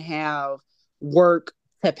couldn't have work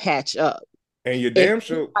to patch up. And you're If damn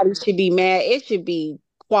sure anybody should be mad, it should be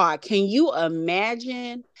Quad. Can you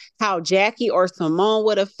imagine how Jackie or Simone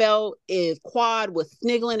would have felt if Quad was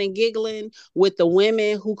sniggling and giggling with the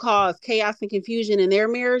women who caused chaos and confusion in their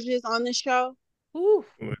marriages on the show? Ooh.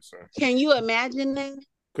 listen. Can you imagine that?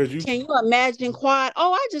 Because you Can you imagine Quad?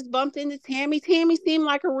 Oh, I just bumped into Tammy. Tammy seemed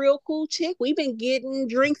like a real cool chick. We've been getting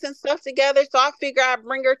drinks and stuff together, so I figure I'd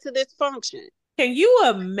bring her to this function. Can you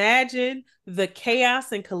imagine the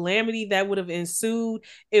chaos and calamity that would have ensued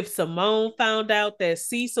if Simone found out that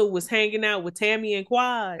Cecil was hanging out with Tammy and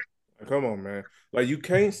Quad? come on, man. Like, you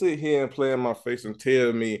can't sit here and play in my face and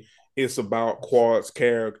tell me it's about Quad's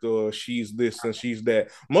character. She's this and she's that.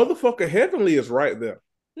 Motherfucker, Heavenly is right there.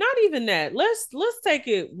 Not even that. Let's take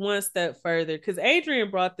it one step further because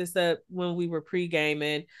Adrian brought this up when we were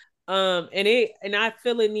pre-gaming. And I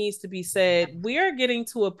feel it needs to be said. We are getting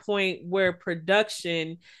to a point where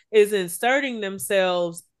production is inserting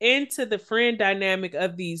themselves into the friend dynamic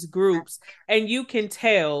of these groups, and you can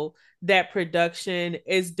tell that production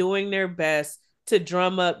is doing their best to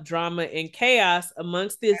drum up drama and chaos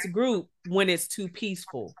amongst this group when it's too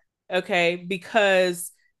peaceful. Okay,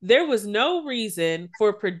 because there was no reason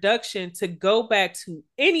for production to go back to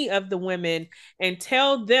any of the women and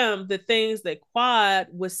tell them the things that Quad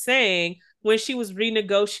was saying when she was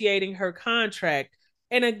renegotiating her contract.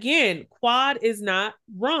 And again, Quad is not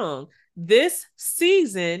wrong. This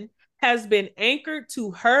season has been anchored to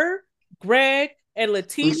her, Greg, and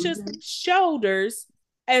Letitia's shoulders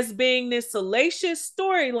as being this salacious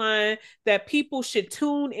storyline that people should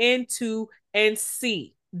tune into and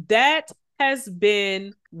see. That has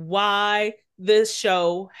been why this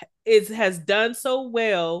show has done so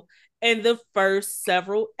well in the first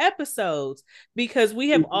several episodes, because we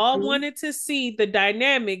have all wanted to see the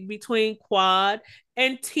dynamic between Quad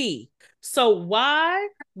and T. So why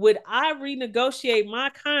would I renegotiate my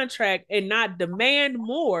contract and not demand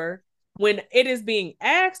more when it is being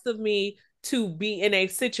asked of me to be in a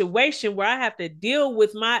situation where I have to deal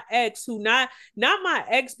with my ex, who not my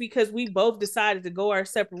ex because we both decided to go our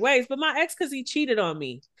separate ways, but my ex because he cheated on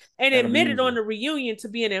me and admitted on the reunion to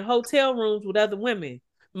being in hotel rooms with other women.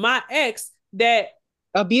 My ex that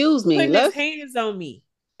abused me, putting his hands on me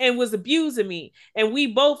and was abusing me, and we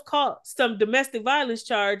both caught some domestic violence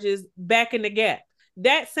charges back in the gap.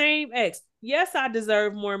 That same ex. Yes, I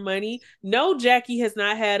deserve more money. No, Jackie has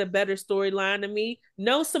not had a better storyline than me.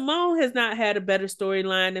 No, Simone has not had a better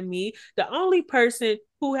storyline than me. The only person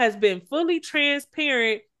who has been fully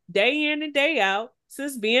transparent day in and day out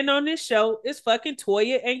since being on this show is fucking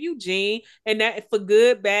Toya and Eugene, and that for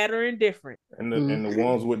good, bad, or indifferent. And the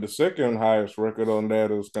ones with the second highest record on that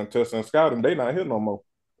is Contestant Scott, and they not here no more.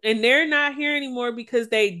 And they're not here anymore because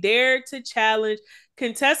they dared to challenge,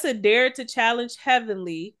 Contessa dared to challenge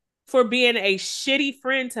Heavenly for being a shitty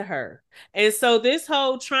friend to her. And so this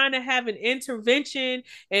whole trying to have an intervention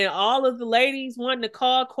and all of the ladies wanting to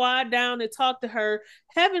call Quad down and talk to her,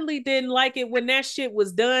 Heavenly didn't like it when that shit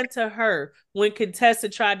was done to her when Contessa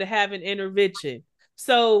tried to have an intervention.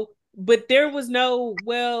 So, but there was no,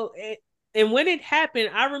 and when it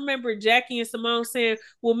happened, I remember Jackie and Simone saying,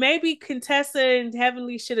 well, maybe Contessa and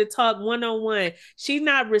Heavenly should have talked one-on-one. She's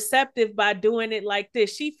not receptive by doing it like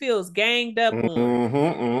this. She feels ganged up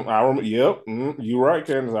on. You're right,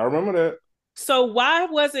 Candace. I remember that. So why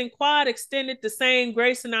wasn't Quad extended the same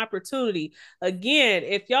grace and opportunity? Again,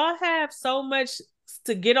 if y'all have so much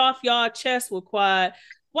to get off y'all chest with Quad,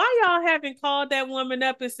 why y'all haven't called that woman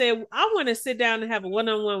up and said, I want to sit down and have a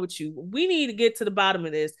one-on-one with you. We need to get to the bottom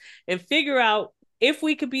of this and figure out if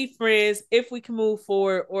we could be friends, if we can move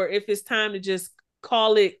forward, or if it's time to just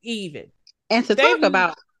call it even. And to talk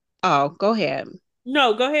about, go ahead.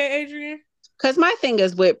 No, go ahead, Adrian. Because my thing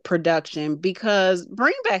is with production, because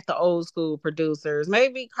bring back the old school producers.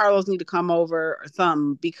 Maybe Carlos need to come over or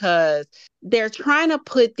something, because they're trying to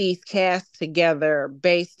put these casts together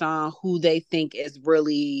based on who they think is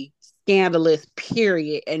really scandalous,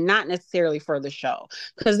 period, and not necessarily for the show.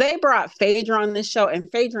 Because they brought Phaedra on this show,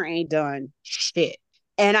 and Phaedra ain't done shit.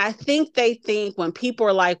 And I think they think when people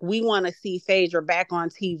are like, we want to see Phaedra back on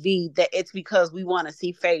TV, that it's because we want to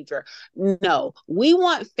see Phaedra. No, we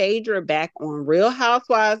want Phaedra back on Real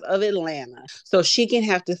Housewives of Atlanta so she can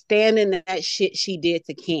have to stand in that shit she did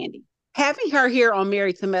to Candy. Having her here on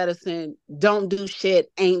Married to Medicine, don't do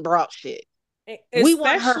shit, ain't brought shit. We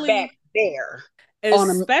want her back there.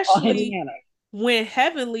 Especially on when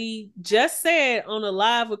Heavenly just said on a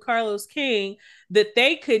live with Carlos King that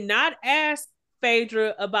they could not ask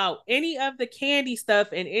Phaedra about any of the Candy stuff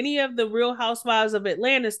and any of the Real Housewives of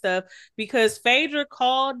Atlanta stuff, because Phaedra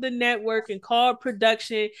called the network and called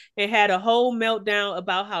production and had a whole meltdown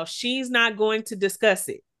about how she's not going to discuss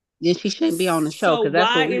it. Then she shouldn't be on the show, because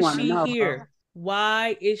that's what we want to know. Here?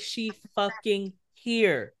 Why is she fucking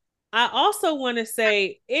here? I also want to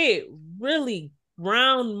say it really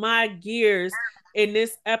ground my gears in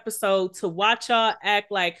this episode to watch y'all act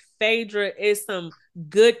like Phaedra is some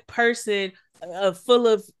good person full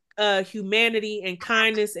of humanity and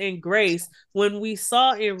kindness and grace, when we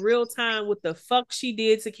saw in real time what the fuck she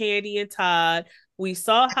did to Candy and Todd. We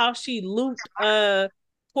saw how she looped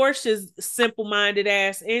Portia's simple-minded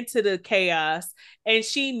ass into the chaos, and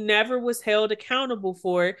she never was held accountable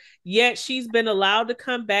for it, yet she's been allowed to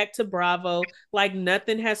come back to Bravo like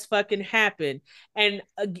nothing has fucking happened. And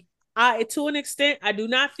To an extent, I do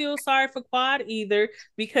not feel sorry for Quad either,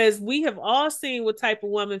 because we have all seen what type of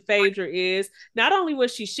woman Phaedra is. Not only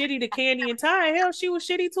was she shitty to Candy and Ty, hell, she was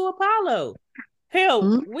shitty to Apollo.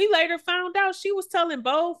 Hell, we later found out she was telling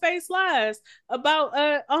bold-faced lies about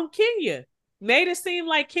on Kenya. Made it seem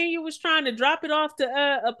like Kenya was trying to drop it off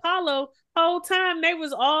to Apollo. Whole time they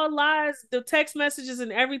was all lies. The text messages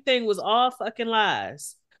and everything was all fucking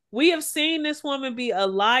lies. We have seen this woman be a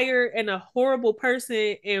liar and a horrible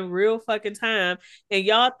person in real fucking time. And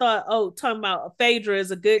y'all thought, oh, talking about Phaedra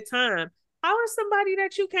is a good time. How is somebody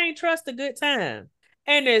that you can't trust a good time?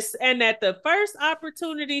 And at the first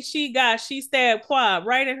opportunity she got, she stabbed Quad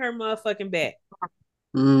right in her motherfucking back.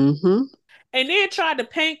 Mm-hmm. And then tried to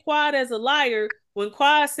paint Quad as a liar when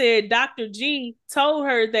Quad said Dr. G told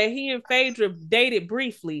her that he and Phaedra dated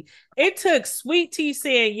briefly. It took Sweet Tea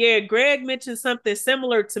saying, yeah, Greg mentioned something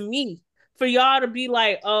similar to me for y'all to be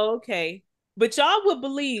like, oh, okay. But y'all would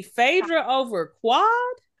believe Phaedra over Quad?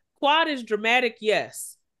 Quad is dramatic,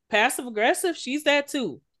 yes. Passive aggressive, she's that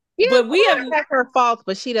too. Yeah, but we have her faults,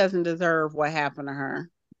 but she doesn't deserve what happened to her.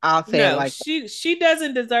 I'll say no, it like she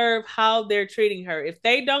doesn't deserve how they're treating her. If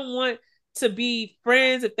they don't want to be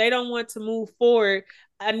friends, if they don't want to move forward,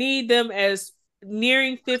 I need them as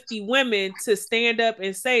nearing 50 women to stand up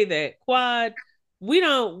and say that Quad,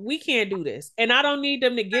 we can't do this. And I don't need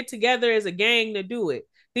them to get together as a gang to do it.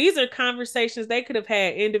 These are conversations they could have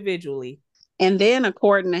had individually. And then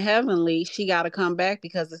according to Heavenly, she got to come back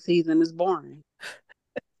because the season is boring.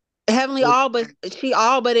 Heavenly all but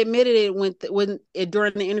admitted it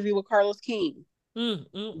during the interview with Carlos King.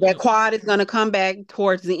 That Quad is going to come back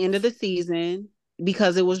towards the end of the season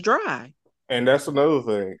because it was dry. And that's another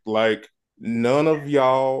thing. Like, none of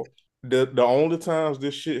y'all, the only times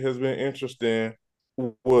this shit has been interesting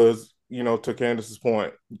was, to Candace's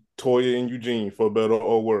point, Toya and Eugene, for better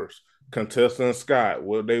or worse. Contessa and Scott,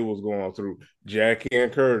 what they was going through. Jackie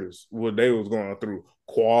and Curtis, what they was going through.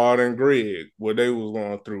 Quad and Greg, what they was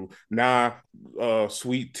going through. Now,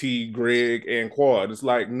 Sweet Tea, Greg, and Quad. It's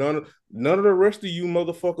like none of the rest of you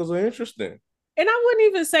motherfuckers are interesting. And I wouldn't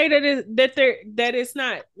even say that it's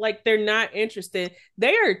not like they're not interested.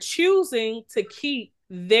 They are choosing to keep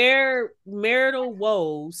their marital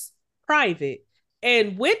woes private.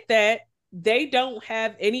 And with that, they don't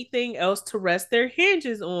have anything else to rest their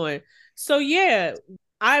hinges on. So yeah,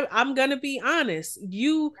 I'm gonna be honest.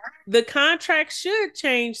 The contract should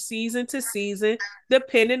change season to season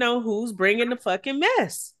depending on who's bringing the fucking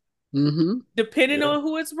mess. Depending on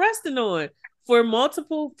who it's resting on. For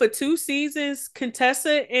 2 seasons,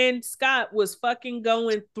 Contessa and Scott was fucking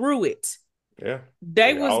going through it. Yeah,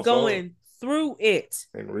 they was going through it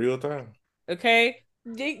in real time. Okay.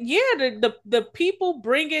 Yeah, the people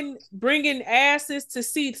bringing asses to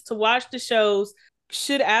seats to watch the shows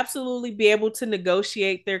should absolutely be able to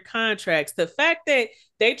negotiate their contracts. The fact that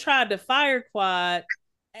they tried to fire Quad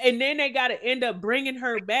and then they got to end up bringing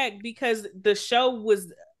her back because the show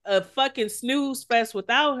was a fucking snooze fest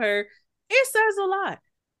without her, it says a lot.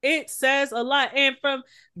 It says a lot. And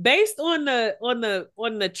based on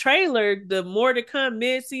the trailer, the more to come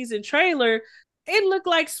mid-season trailer, it looked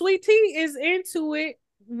like Sweet Tea is into it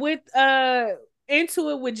with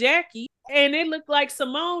Jackie, and it looked like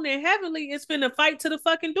Simone and Heavenly is finna fight to the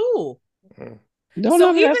fucking duel.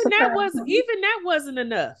 So even that wasn't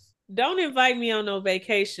enough. Don't invite me on no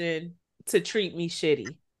vacation to treat me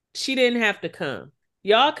shitty. She didn't have to come.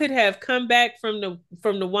 Y'all could have come back from the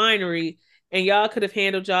winery and y'all could have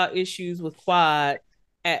handled y'all issues with Quad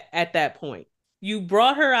at that point. You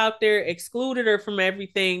brought her out there, excluded her from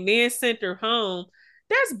everything, then sent her home.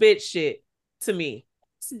 That's bitch shit to me.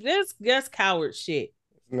 That's coward shit.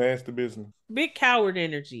 Nasty business. Big coward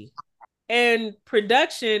energy. And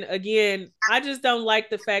production, again, I just don't like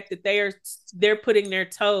the fact that they're putting their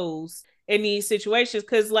toes in these situations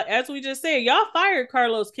because, like as we just said, y'all fired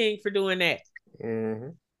Carlos King for doing that. Mm-hmm.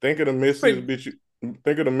 Think of the missiest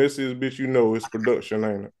bitch you know it's production,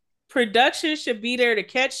 ain't it? Production should be there to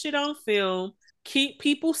catch shit on film, keep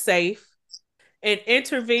people safe, and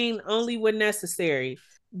intervene only when necessary.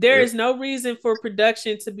 There is no reason for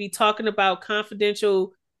production to be talking about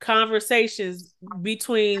confidential conversations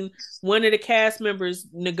between one of the cast members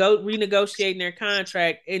renegotiating their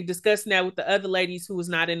contract and discussing that with the other ladies who was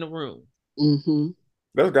not in the room.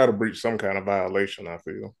 That's got to breach some kind of violation, I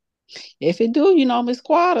feel. If it do, Miss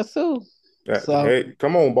Quad will sue. Hey,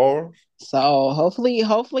 come on, bars. So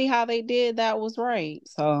hopefully how they did that was right.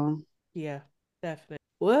 So yeah, definitely.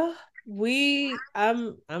 Well,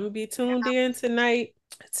 I'm gonna be tuned in tonight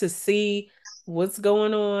to see what's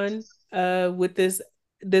going on with this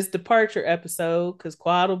departure episode, because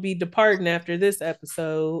Quad will be departing after this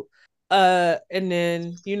episode. And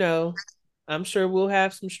then, I'm sure we'll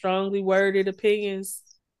have some strongly worded opinions,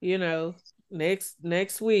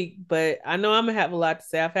 next week. But I know I'm gonna have a lot to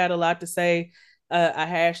say. I've had a lot to say. I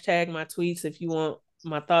hashtag my tweets if you want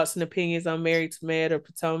my thoughts and opinions on Married to Med or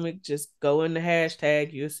Potomac. Just go in the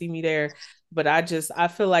hashtag. You'll see me there. But I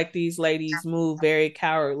feel like these ladies move very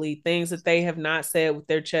cowardly. Things that they have not said with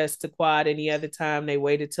their chest to Quad any other time. They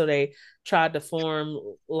waited till they tried to form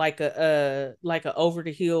like a over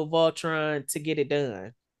the hill Voltron to get it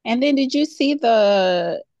done. And then did you see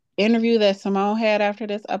the interview that Simone had after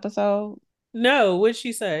this episode? No, what'd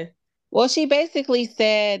she say? Well, she basically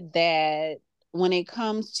said that when it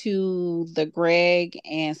comes to the Greg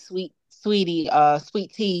and Sweet Tea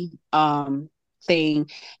thing,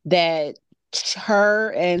 that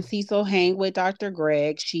her and Cecil hang with Dr.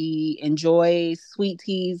 Greg. She enjoys Sweet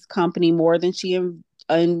Tea's company more than she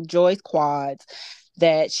enjoys Quad's.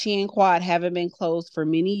 That she and Quad haven't been close for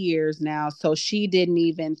many years now, so she didn't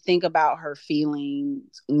even think about her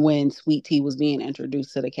feelings when Sweet Tea was being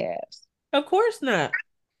introduced to the cast. Of course not.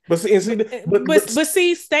 But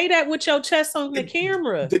see, stay that with your chest on the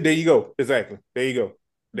camera. There you go. Exactly. There you go.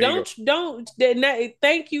 Don't.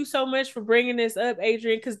 Thank you so much for bringing this up,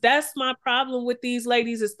 Adrian, because that's my problem with these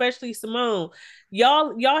ladies, especially Simone.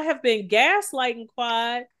 Y'all have been gaslighting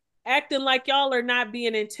Quad, acting like y'all are not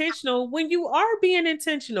being intentional when you are being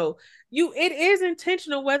intentional. It is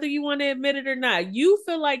intentional whether you want to admit it or not. You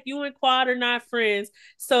feel like you and Quad are not friends,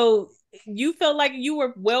 so you felt like you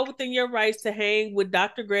were well within your rights to hang with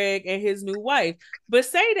Dr. Greg and his new wife. But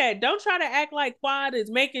say that. Don't try to act like Quad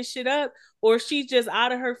is making shit up or she's just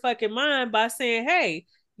out of her fucking mind by saying, hey,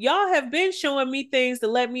 y'all have been showing me things to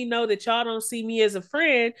let me know that y'all don't see me as a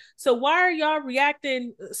friend. So why are y'all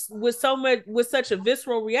reacting with such a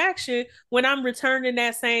visceral reaction when I'm returning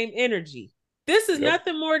that same energy? This is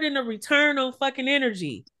nothing more than a return on fucking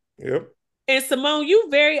energy. Yep. And Simone, you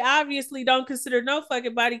very obviously don't consider no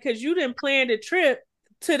fucking body because you didn't plan a trip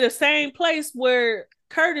to the same place where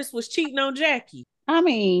Curtis was cheating on Jackie. I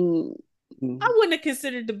mean, I wouldn't have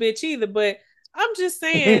considered the bitch either, but I'm just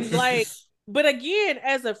saying, like, but again,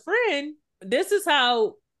 as a friend, this is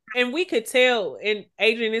how, and we could tell, and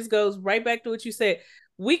Adrian, this goes right back to what you said.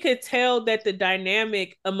 We could tell that the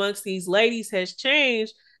dynamic amongst these ladies has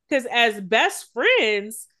changed because as best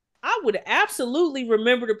friends, I would absolutely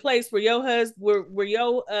remember the place where your husband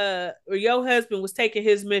was taking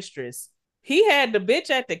his mistress. He had the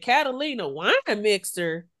bitch at the Catalina wine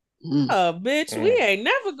mixer. Oh, bitch, we ain't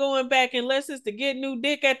never going back unless it's to get new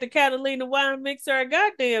dick at the Catalina wine mixer our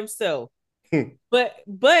goddamn self. But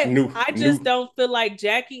I just don't feel like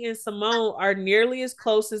Jackie and Simone are nearly as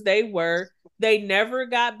close as they were. They never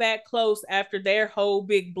got back close after their whole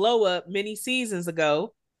big blow up many seasons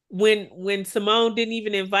ago. When Simone didn't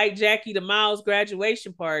even invite Jackie to Miles'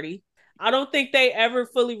 graduation party. I don't think they ever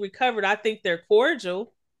fully recovered. I think they're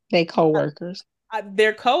cordial. They co-workers.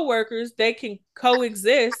 They're co-workers. They can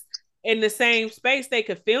coexist in the same space. They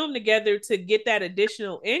could film together to get that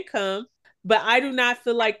additional income. But I do not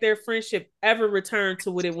feel like their friendship ever returned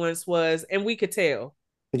to what it once was. And we could tell.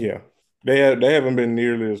 Yeah. They haven't been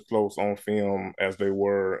nearly as close on film as they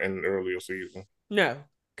were in the earlier season. No.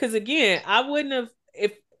 Because again, I wouldn't have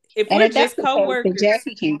if and we're just co-workers.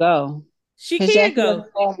 Jackie can go. She can go.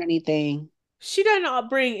 Doesn't have anything. She doesn't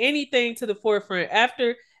bring anything to the forefront.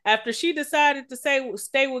 After she decided to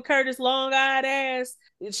stay with Curtis' long-eyed ass,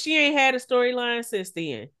 she ain't had a storyline since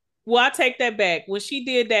then. Well, I take that back. When she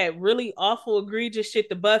did that really awful, egregious shit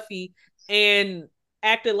to Buffy and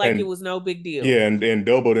acted like it was no big deal. Yeah, and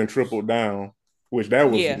doubled and tripled down, which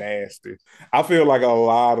that was nasty. I feel like a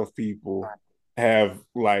lot of people have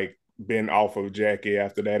like been off of Jackie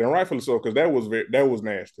after that, and rightfully so, because that was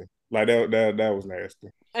nasty. Like that was nasty.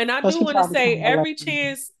 And I do want to say,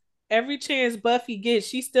 every chance Buffy gets,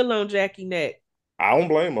 she's still on Jackie neck. I don't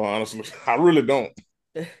blame her, honestly. I really don't.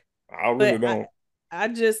 I really don't. I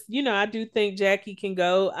just, I do think Jackie can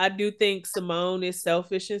go. I do think Simone is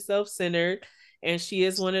selfish and self-centered, and she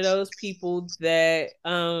is one of those people that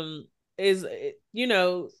is,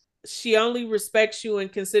 she only respects you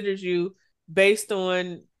and considers you based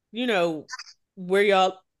on, where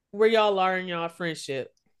y'all are in y'all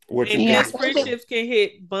friendship. And yes, friendships can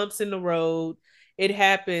hit bumps in the road. It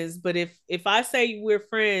happens. But if I say we're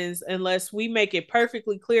friends, unless we make it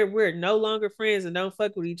perfectly clear we're no longer friends and don't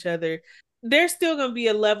fuck with each other, there's still going to be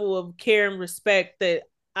a level of care and respect that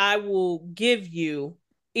I will give you,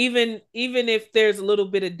 even if there's a little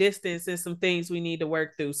bit of distance and some things we need to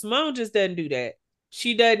work through. Simone just doesn't do that.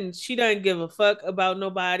 She doesn't give a fuck about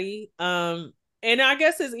nobody. And I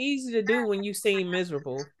guess it's easy to do when you seem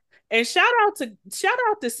miserable. And shout out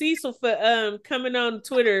to Cecil for coming on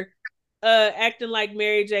Twitter acting like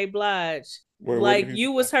Mary J. Blige. Wait, what Like did he you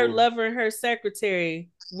do was her for? lover and her secretary,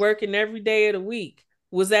 working every day of the week.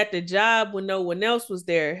 Was at the job when no one else was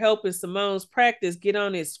there, helping Simone's practice get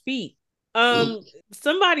on his feet.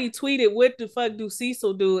 Somebody tweeted, "What the fuck do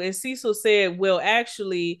Cecil do?" And Cecil said, "Well,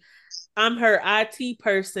 actually, I'm her IT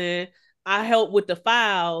person. I help with the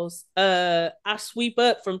files. I sweep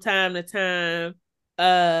up from time to time.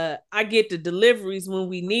 I get the deliveries when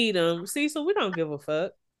we need them. Cecil, we don't give a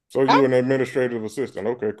fuck. So you an administrative assistant?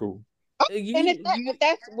 Okay, cool. And if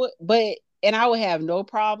that's what, but and I would have no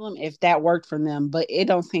problem if that worked for them, but it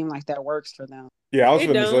don't seem like that works for them. Yeah, I was It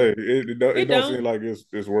going to don't. say it don't seem It don't. like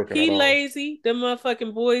it's working at He all. lazy. The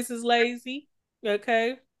motherfucking boys is lazy.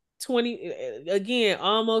 Okay. 20 again,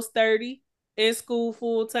 almost 30 in school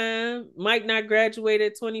full time. Might not graduate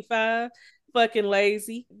at 25. Fucking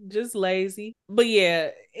lazy. Just lazy. But yeah,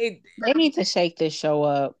 They need to shake this show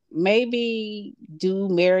up. Maybe do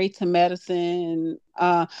Married to Medicine.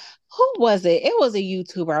 Who was it? It was a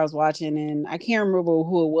YouTuber I was watching, and I can't remember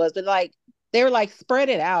who it was, but like they were like, spread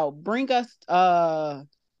it out. Bring us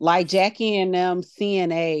like Jackie and them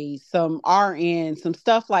CNAs, some RN, some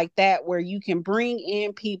stuff like that, where you can bring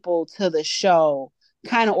in people to the show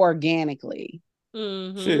kind of organically.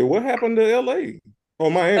 Shit, what happened to LA? Oh,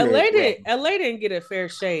 Miami. LA didn't get a fair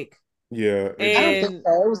shake. Yeah, I don't think And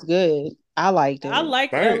so. It was good. I liked it. I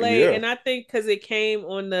liked Right, LA, yeah. and I think because it came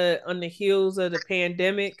on the heels of the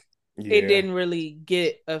pandemic, it Yeah. didn't really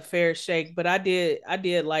get a fair shake. But I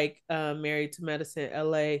did like Married to Medicine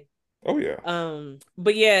LA. Oh yeah.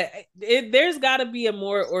 But yeah, there's got to be a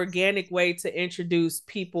more organic way to introduce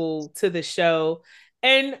people to the show,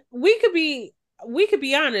 and we could be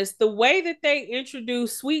honest. The way that they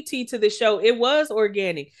introduced Sweet Tea to the show, it was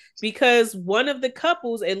organic because one of the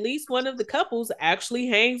couples, at least one of the couples, actually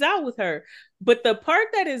hangs out with her. But the part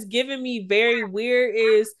that is giving me very weird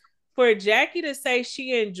is for Jackie to say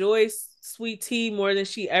she enjoys Sweet Tea more than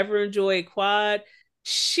she ever enjoyed Quad.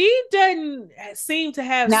 She doesn't seem to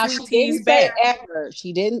have Now Sweet she Tea's didn't say back. ever.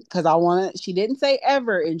 She didn't because she didn't say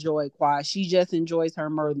ever enjoy Quad. She just enjoys her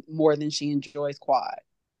more than she enjoys Quad.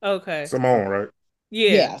 Okay. Simone, right?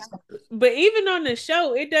 Yeah. Yes. But even on the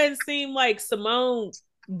show, it doesn't seem like Simone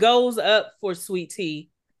goes up for Sweet Tea.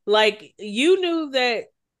 Like you knew that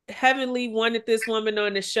Heavenly wanted this woman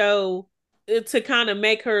on the show to kind of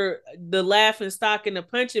make her the laughing stock in the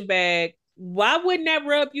punching bag. Why wouldn't that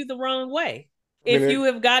rub you the wrong way I mean, if you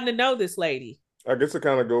have gotten to know this lady? I guess it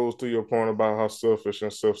kind of goes to your point about how selfish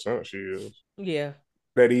and self-centered she is. Yeah.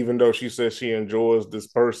 That even though she says she enjoys this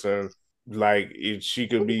person, like she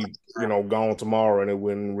could be, gone tomorrow and it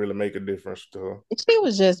wouldn't really make a difference to her. She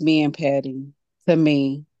was just being petty to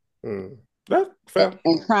me. That's fair.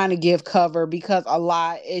 And trying to give cover because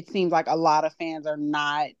it seems like a lot of fans are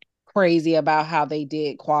not crazy about how they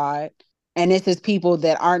did Quad. And this is people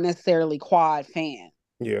that aren't necessarily Quad fans.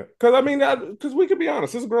 Yeah. Because, because we could be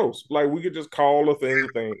honest, it's gross. Like, we could just call a thing.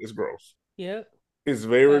 It's gross. Yep. It's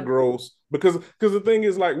very gross because the thing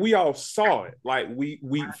is, like, we all saw it. Like we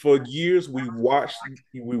for years we watched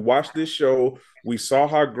this show. We saw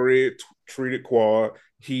how Greg treated Quad.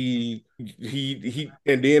 He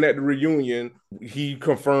and then at the reunion he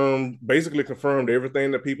basically confirmed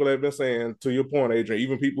everything that people have been saying. To your point, Adrian,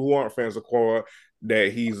 even people who aren't fans of Quad,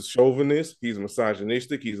 that he's a chauvinist, he's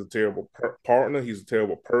misogynistic, he's a terrible partner, he's a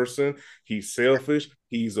terrible person, he's selfish,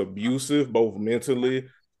 he's abusive both mentally,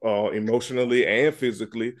 emotionally and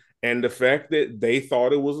physically. And the fact that they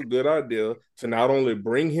thought it was a good idea to not only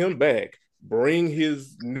bring him back, bring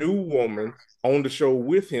his new woman on the show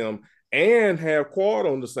with him, and have Quad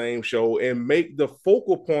on the same show and make the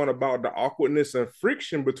focal point about the awkwardness and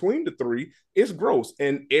friction between the three is gross.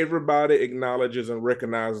 And everybody acknowledges and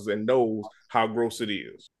recognizes and knows how gross it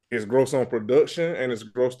is. It's gross on production and it's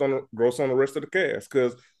gross on the rest of the cast.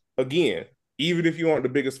 Because again, even if you aren't the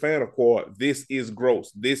biggest fan of Quad, this is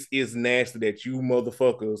gross. This is nasty that you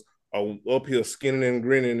motherfuckers are up here skinning and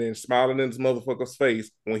grinning and smiling in this motherfucker's face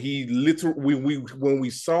when he literally when we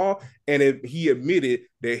saw and he admitted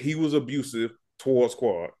that he was abusive towards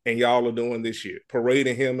Quad, and y'all are doing this shit,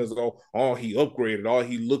 parading him as though, oh, he upgraded, oh,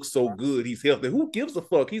 he looks so good, he's healthy. Who gives a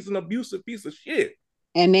fuck? He's an abusive piece of shit.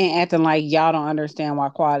 And then acting like y'all don't understand why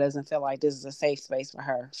Quad doesn't feel like this is a safe space for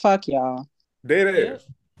her. Fuck y'all. Dead ass. Yep.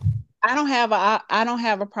 I don't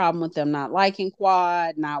have a problem with them not liking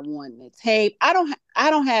Quad, not wanting to tape. I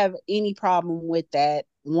don't have any problem with that,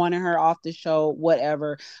 wanting her off the show,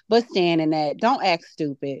 whatever. But standing that, don't act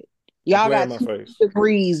stupid. Y'all got 2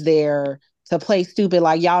 degrees there to play stupid,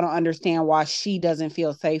 like y'all don't understand why she doesn't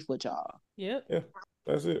feel safe with y'all. Yep. Yeah,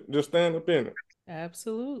 that's it. Just stand up in it.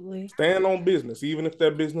 Absolutely. Stand on business, even if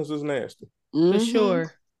that business is nasty. For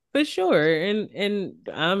sure. For sure. And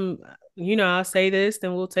I'll say this,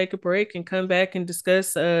 then we'll take a break and come back and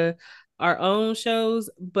discuss our own shows.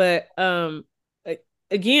 But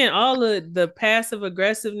again, all of the passive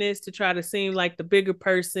aggressiveness to try to seem like the bigger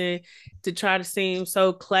person, to try to seem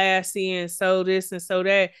so classy and so this and so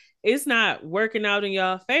that, it's not working out in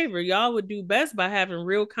y'all favor. Y'all would do best by having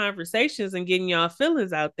real conversations and getting y'all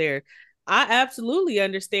feelings out there. I absolutely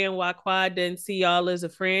understand why Quad doesn't see y'all as a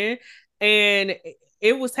friend. And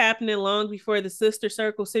it was happening long before the sister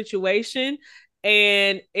circle situation,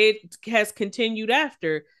 and it has continued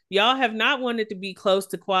after. Y'all have not wanted to be close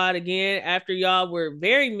to Quad again after y'all were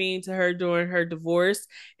very mean to her during her divorce,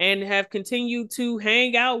 and have continued to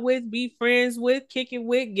hang out with, be friends with, kick it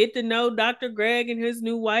with, get to know Dr. Greg and his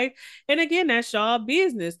new wife. And again, that's y'all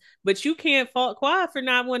business. But you can't fault Quad for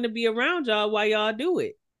not wanting to be around y'all while y'all do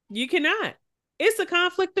it. You cannot. It's a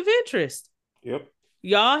conflict of interest. Yep.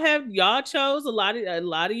 Y'all chose a lot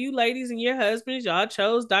of you ladies and your husbands, y'all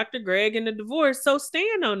chose Dr. Greg in the divorce, so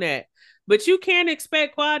stand on that. But you can't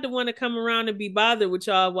expect Quad to want to come around and be bothered with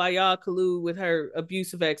y'all while y'all collude with her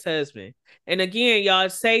abusive ex-husband. And again, y'all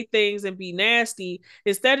say things and be nasty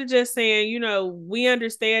instead of just saying, we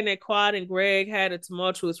understand that Quad and Greg had a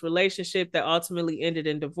tumultuous relationship that ultimately ended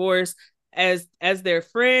in divorce. As their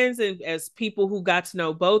friends and as people who got to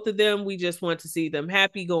know both of them, we just want to see them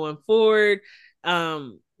happy going forward.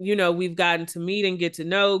 We've gotten to meet and get to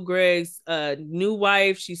know Greg's new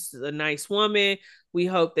wife. She's a nice woman. We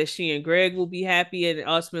hope that she and Greg will be happy, and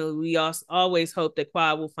ultimately we also always hope that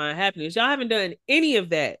Quad will find happiness. Y'all haven't done any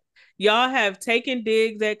of that. Y'all have taken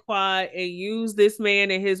digs at Quad and used this man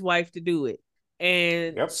and his wife to do it.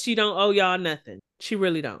 And She don't owe y'all nothing. She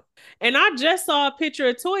really don't. And I just saw a picture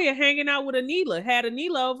of Toya hanging out with Anila, had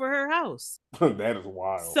Anila over her house. That is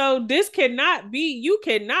wild. So this cannot be, you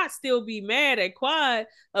cannot still be mad at Quad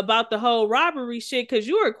about the whole robbery shit, because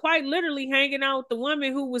you were quite literally hanging out with the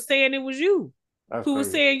woman who was saying it was you. That's who crazy.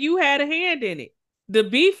 Was saying you had a hand in it. The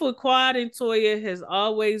beef with Quad and Toya has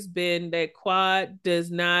always been that Quad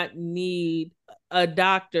does not need a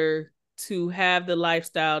doctor to have the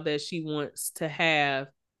lifestyle that she wants to have.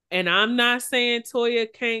 And I'm not saying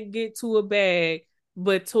Toya can't get to a bag,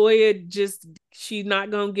 but Toya she's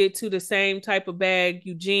not going to get to the same type of bag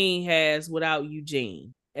Eugene has without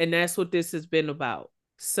Eugene. And that's what this has been about.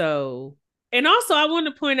 So, and also I want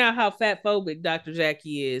to point out how fat phobic Dr.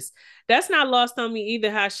 Jackie is. That's not lost on me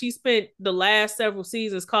either, how she spent the last several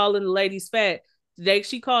seasons calling the ladies fat.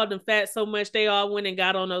 She called them fat so much they all went and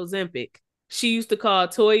got on Ozempic. She used to call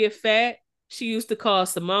Toya fat. She used to call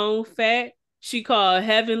Simone fat. She called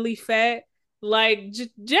Heavenly fat. Like,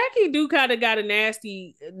 Jackie do kind of got a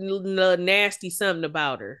nasty something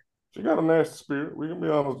about her. She got a nasty spirit. We can be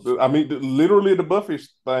honest. I mean, literally the Buffy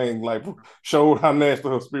thing showed how nasty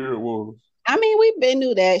her spirit was. I mean, we've been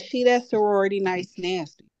through that. She that sorority nice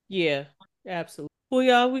nasty. Yeah, absolutely. Well,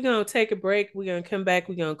 y'all, we're going to take a break. We're going to come back.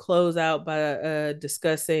 We're going to close out by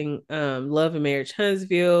discussing Love and Marriage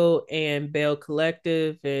Huntsville and Bell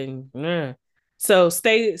Collective. And so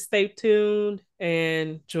stay tuned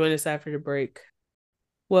and join us after the break.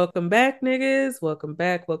 Welcome back, niggas. Welcome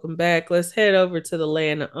back. Let's head over to the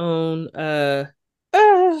land of own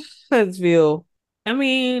Huntsville. I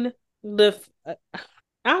mean,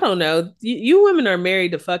 I don't know. You women are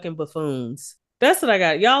married to fucking buffoons. That's what I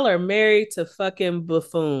got. Y'all are married to fucking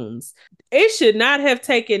buffoons. It should not have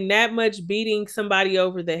taken that much beating somebody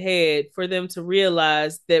over the head for them to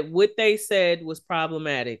realize that what they said was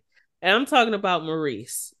problematic. And I'm talking about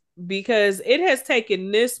Maurice, because it has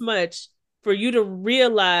taken this much for you to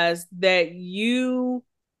realize that you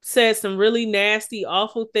said some really nasty,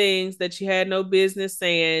 awful things that you had no business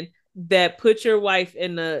saying that put your wife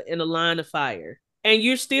in a line of fire. And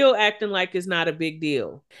you're still acting like it's not a big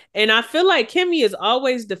deal. And I feel like Kimmy is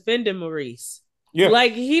always defending Maurice. Yeah.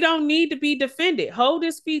 Like, he don't need to be defended. Hold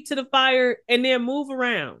his feet to the fire and then move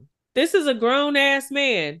around. This is a grown-ass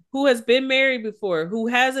man who has been married before, who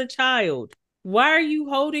has a child. Why are you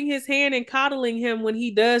holding his hand and coddling him when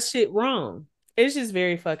he does shit wrong? It's just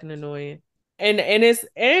very fucking annoying. I'm to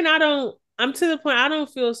the point I don't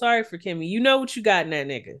feel sorry for Kimmy. You know what you got in that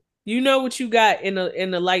nigga. You know what you got in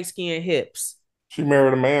the light-skinned hips. She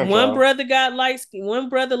married a man. One brother got light skin. One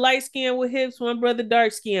brother light skinned with hips. One brother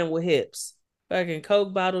dark skinned with hips. Fucking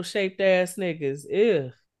Coke bottle shaped ass niggas.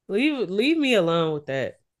 Ew. Leave me alone with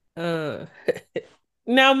that.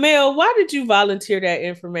 Now, Mel, why did you volunteer that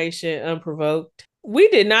information unprovoked? We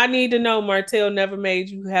did not need to know Martell never made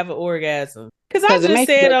you have an orgasm. Because I just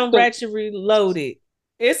said on Ratchet Reloaded,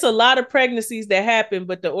 it's a lot of pregnancies that happen,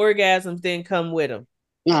 but the orgasms didn't come with them.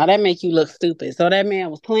 No, that make you look stupid. So that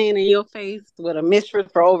man was playing in your face with a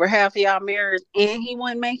mistress for over half of y'all marriage, and he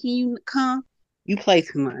wasn't making you come. You play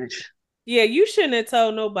too much. Yeah, you shouldn't have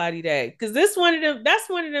told nobody that, because this one of them. That's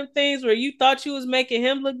one of them things where you thought you was making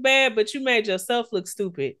him look bad, but you made yourself look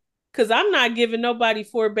stupid. Because I'm not giving nobody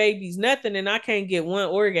 4 babies nothing, and I can't get one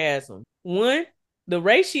orgasm. One, the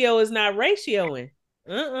ratio is not ratioing.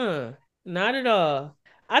 Not at all.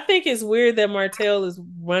 I think it's weird that Martell is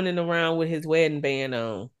running around with his wedding band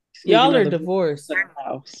on. Y'all are divorced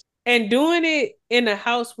and doing it in a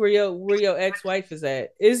house where your ex-wife is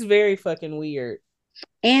at. It's very fucking weird.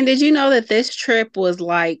 And did you know that this trip was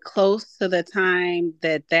like close to the time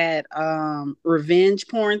that revenge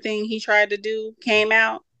porn thing he tried to do came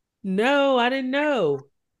out? No, I didn't know.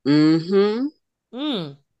 Mm-hmm.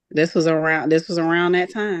 Mm. This was around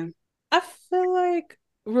that time. I feel like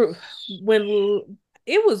when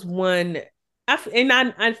it was one, I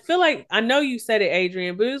feel like I know you said it,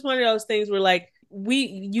 Adrian, but it was one of those things where like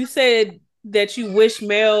you said that you wish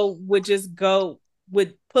Mel would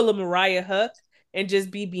pull a Mariah Huck and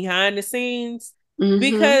just be behind the scenes,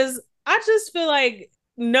 because I just feel like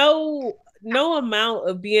no amount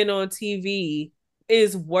of being on TV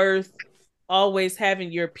is worth always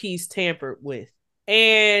having your peace tampered with.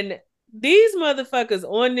 And these motherfuckers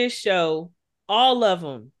on this show, all of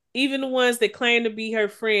them, even the ones that claim to be her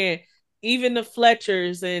friend, even the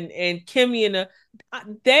Fletchers and Kimmy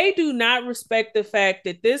they do not respect the fact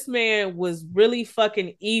that this man was really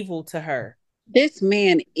fucking evil to her. This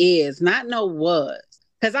man is, not no was.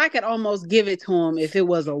 Because I could almost give it to him if it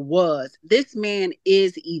was a was. This man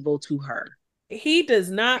is evil to her. He does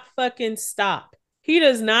not fucking stop. He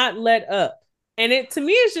does not let up. And to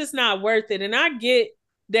me, it's just not worth it. And I get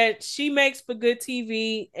that she makes for good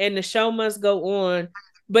TV and the show must go on,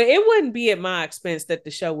 but it wouldn't be at my expense that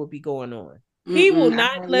the show would be going on. He will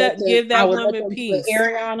not give that woman peace.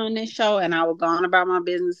 Air out on this show, and I would go on about my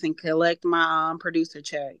business and collect my producer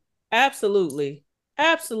check. Absolutely.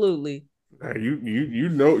 You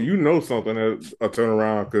know something that a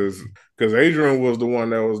turnaround, because Adrian was the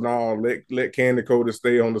one that was let Candy Coated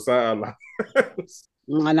stay on the sideline.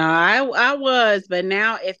 No, I was, but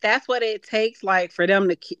now if that's what it takes, like for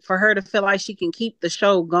her to feel like she can keep the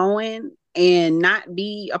show going and not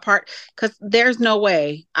be a part, because there's no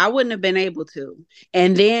way I wouldn't have been able to.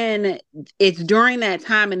 And then it's during that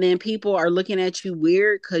time, and then people are looking at you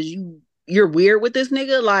weird because you're weird with this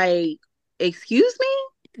nigga. Like, excuse me?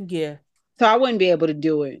 Yeah. So I wouldn't be able to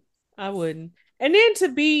do it. I wouldn't. And then to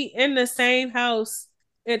be in the same house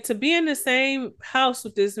with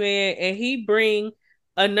this man, and he bring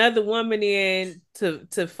another woman in to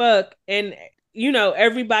fuck, and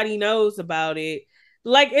everybody knows about it.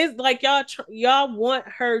 Like, it's like y'all want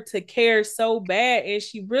her to care so bad, and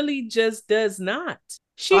she really just does not.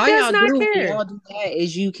 She all does not care. Y'all do that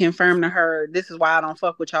is you confirm to her, this is why I don't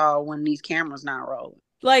fuck with y'all when these cameras not rolling.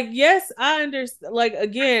 Like, yes, I understand. Like,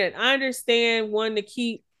 again, I understand wanting to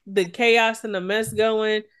keep the chaos and the mess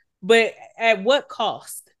going, but at what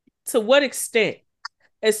cost? To what extent?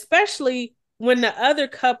 Especially when the other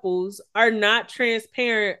couples are not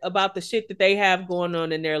transparent about the shit that they have going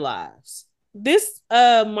on in their lives. This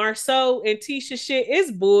Marceau and Tisha shit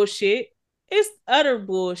is bullshit. It's utter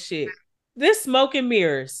bullshit. This smoke and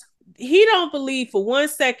mirrors. He don't believe for 1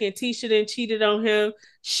 second Tisha done cheated on him.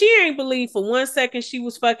 She ain't believe for 1 second she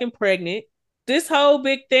was fucking pregnant. This whole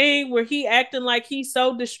big thing where he acting like he's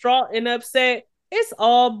so distraught and upset, it's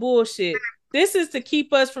all bullshit. This is to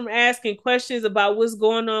keep us from asking questions about what's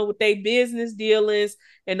going on with their business dealings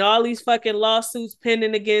and all these fucking lawsuits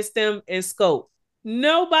pending against them in scope.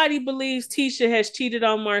 Nobody believes Tisha has cheated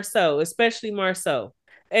on Marceau, especially Marceau.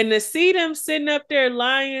 And to see them sitting up there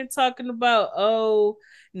lying, talking about,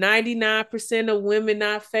 99% of women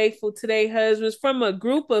not faithful to their husbands, from a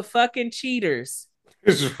group of fucking cheaters.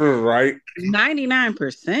 Right.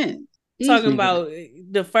 99%. Talking about,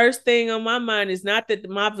 the first thing on my mind is not that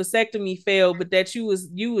my vasectomy failed, but that you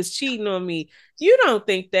was cheating on me. You don't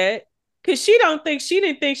think that, because she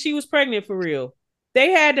didn't think she was pregnant for real.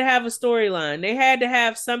 They had to have a storyline. They had to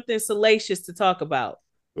have something salacious to talk about.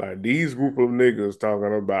 Like, these group of niggas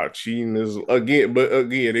talking about cheating is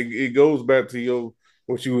it goes back to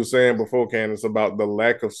what you were saying before, Candace, about the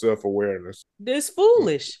lack of self-awareness. This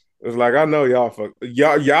foolish. It's like, I know y'all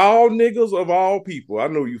niggas of all people, I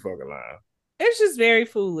know you fucking lying. It's just very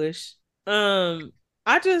foolish. I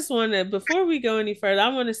just want to, before we go any further, I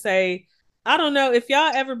want to say, I don't know if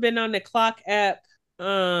y'all ever been on the Clock app,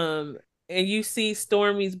 and you see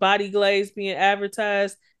Stormy's body glaze being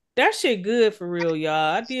advertised. That shit good for real,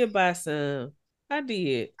 y'all. I did buy some. I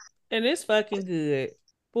did. And it's fucking good.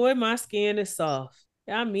 Boy, my skin is soft.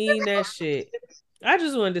 I mean that shit. I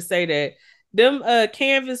just wanted to say that them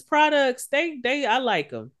Canvas products, they I like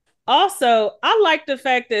them. Also, I like the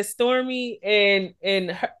fact that Stormy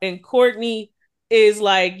and Courtney is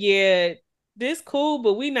like, yeah, this cool,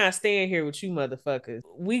 but we not staying here with you motherfuckers.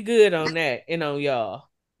 We good on that and on y'all.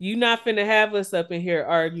 You not finna have us up in here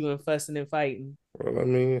arguing, fussing, and fighting. Well, I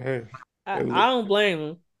mean, hey, I don't blame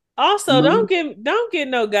them. Also, don't get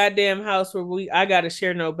no goddamn house where I gotta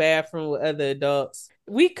share no bathroom with other adults.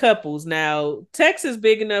 We couples now. Texas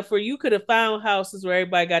big enough where you could have found houses where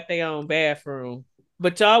everybody got their own bathroom.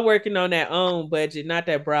 But y'all working on that own budget, not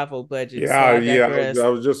that Bravo budget. So I digress. I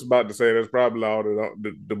was just about to say that's probably all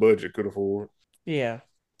the budget could afford. Yeah.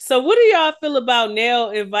 So what do y'all feel about Nell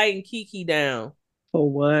inviting Kiki down? For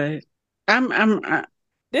what?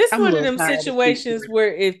 This I'm one of them situations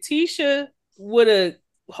where if Tisha would have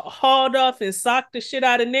hauled off and socked the shit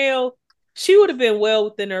out of Nell, she would have been well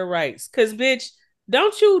within her rights. Cause bitch,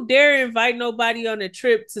 don't you dare invite nobody on a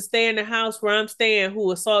trip to stay in the house where I'm staying who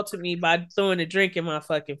assaulted me by throwing a drink in my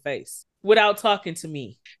fucking face without talking to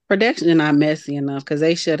me. Production not messy enough because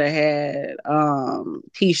they should have had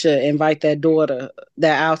Tisha invite that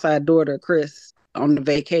outside daughter, Chris, on the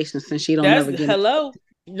vacation since she don't never get hello.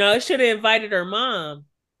 No, it should have invited her mom.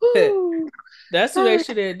 That's who they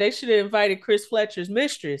should have. They should have invited Chris Fletcher's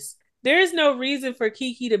mistress. There is no reason for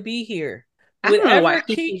Kiki to be here. I don't know why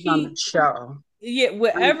Kiki's on the show. Yeah,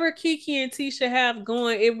 whatever Kiki and Tisha have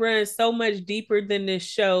going, it runs so much deeper than this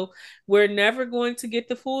show. We're never going to get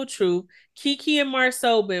the full truth. Kiki and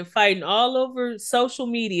Marceau been fighting all over social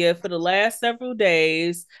media for the last several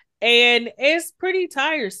days, and it's pretty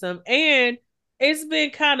tiresome. And it's been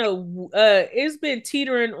it's been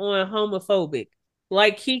teetering on homophobic.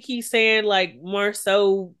 Like Kiki saying like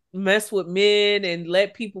Marceau mess with men and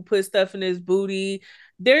let people put stuff in his booty.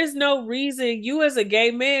 There's no reason you as a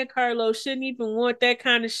gay man, Carlos, shouldn't even want that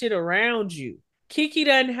kind of shit around you. Kiki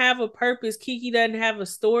doesn't have a purpose. Kiki doesn't have a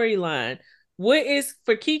storyline. What is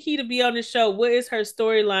for Kiki to be on the show? What is her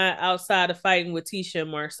storyline outside of fighting with Tisha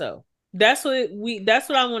and Marceau? That's what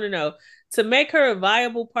I want to know. To make her a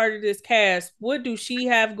viable part of this cast, what do she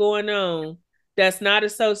have going on that's not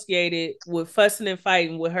associated with fussing and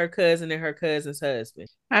fighting with her cousin and her cousin's husband?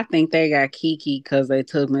 I think they got Kiki because they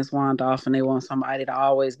took Miss Wanda off and they want somebody to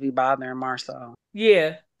always be bothering Marceau.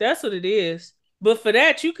 Yeah, that's what it is. But for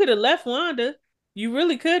that, you could have left Wanda. You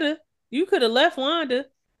really could have. You could have left Wanda.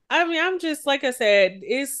 I mean, I'm just, like I said,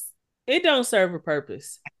 it don't serve a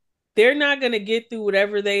purpose. They're not going to get through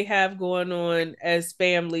whatever they have going on as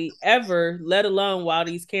family ever, let alone while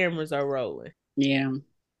these cameras are rolling. Yeah.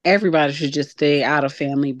 Everybody should just stay out of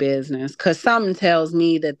family business because something tells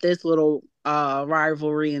me that this little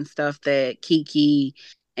rivalry and stuff that Kiki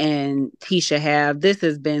and Tisha have, this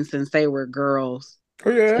has been since they were girls. Oh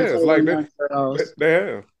yeah, it's like that. They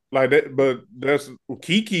have like that, but that's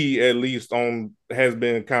Kiki at least has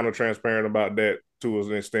been kind of transparent about that to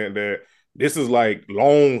an extent that this is like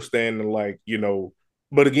long standing, like, you know.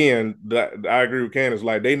 But again, I agree with Candace.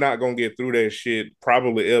 Like, they not gonna get through that shit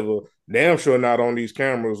probably ever. Damn sure not on these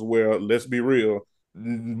cameras. Where, let's be real,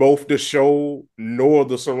 both the show nor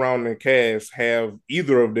the surrounding cast have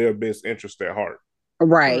either of their best interest at heart.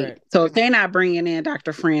 Right. Correct. So if they're not bringing in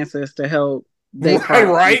Dr. Francis to help,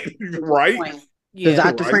 right. Because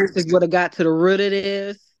Dr. Francis would have got to the root of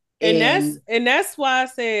this. And that's why I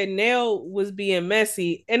said Nell was being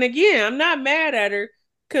messy. And again, I'm not mad at her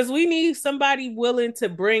because we need somebody willing to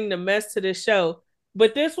bring the mess to the show.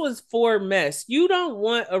 But this was for mess. You don't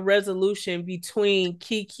want a resolution between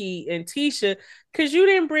Kiki and Tisha because you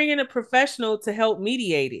didn't bring in a professional to help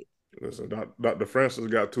mediate it. Listen, Dr. Francis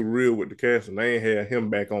got too real with the cast and they ain't had him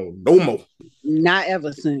back on no more. Not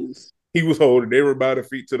ever since. He was holding everybody's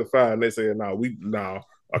feet to the fire and they said,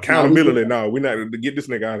 accountability, we're not to get this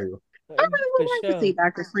nigga out of here. I really would like to see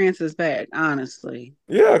Dr. Francis back, honestly.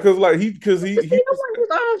 Yeah, because he was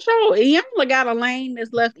on show. He only got a lane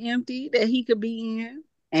that's left empty that he could be in,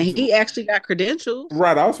 and he actually got credentials.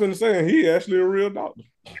 Right, I was finna say he actually a real doctor.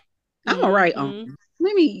 I'm gonna write on.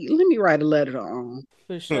 Let me write a letter to On.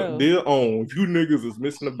 For sure. Dear On, you niggas is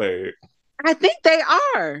missing a bag. I think they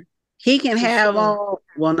are. He can have all.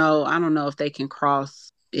 Well, no, I don't know if they can cross.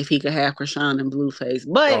 If he could have Krishan and Blueface,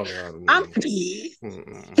 but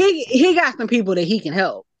he got some people that he can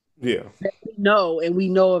help. Yeah, that we know, and we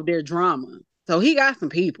know of their drama, so he got some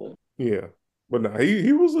people. Yeah, but no,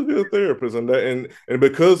 he was a good therapist, and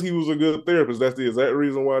because he was a good therapist, that's the exact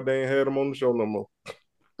reason why they ain't had him on the show no more.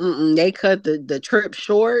 They cut the trip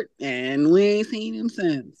short, and we ain't seen him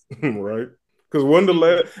since. Right? Because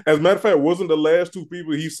as a matter of fact, wasn't the last two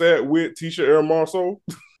people he sat with Tisha and Marceau?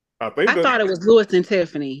 I thought it was Louis and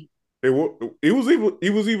Tiffany. It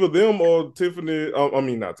was either them or Tiffany. I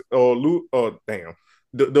mean, not or Lou. Damn,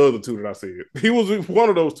 the other two that I said. He was one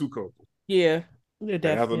of those two couples. Yeah, And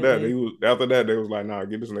after that they was like, nah,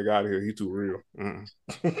 get this nigga out of here. He too real.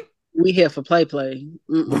 We here for play.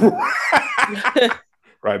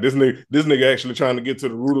 Right, this nigga actually trying to get to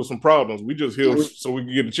the root of some problems. We just here so we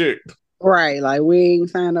can get a check. Right, like we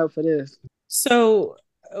ain't signed up for this. So,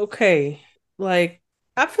 okay, like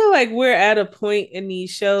I feel like we're at a point in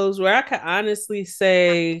these shows where I could honestly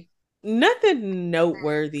say nothing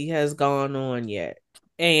noteworthy has gone on yet.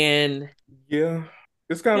 And yeah,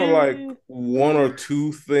 it's kind of like one or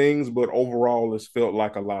two things, but overall it's felt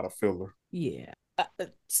like a lot of filler. Yeah.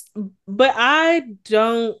 But I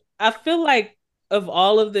feel like of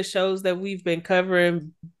all of the shows that we've been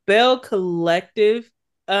covering, Bell Collective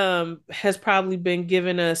has probably been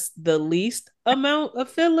giving us the least amount of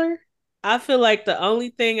filler. I feel like the only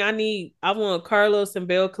thing I want Carlos and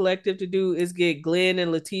Bell Collective to do is get Glenn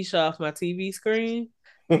and Letitia off my TV screen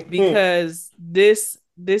because this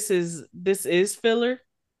is filler.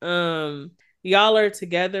 Y'all are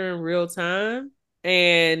together in real time,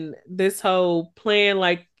 and this whole plan,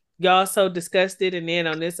 like y'all so disgusted, and then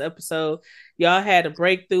on this episode, y'all had a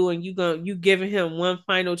breakthrough, and you giving him one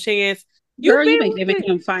final chance. Girl, you've been giving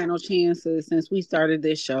him final chances since we started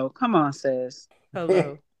this show. Come on, sis.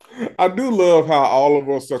 Hello. I do love how all of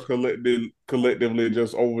us are collectively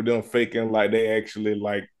just over them faking like they actually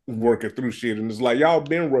like working through shit, and it's like y'all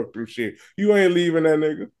been working through shit. You ain't leaving that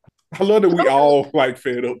nigga. I love that we all like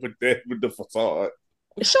fed up with that with the facade.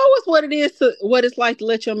 Show us what it is what it's like to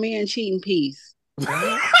let your man cheat in peace.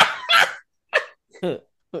 Now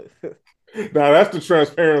that's the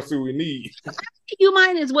transparency we need. You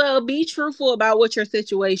might as well be truthful about what your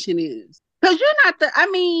situation is. Because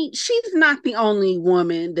she's not the only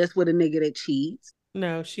woman that's with a nigga that cheats.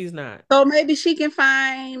 No, she's not. So maybe she can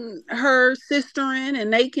find her sister in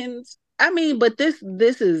and they can, but this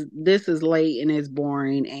is late and it's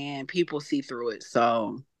boring and people see through it.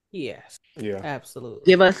 So yes. Yeah. Absolutely.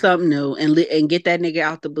 Give us something new and get that nigga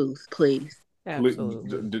out the booth, please.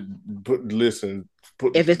 Absolutely. Listen.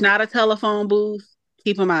 If it's not a telephone booth,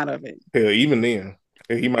 keep him out of it. Hell, even then,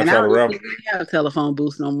 he might try to rap. We have a telephone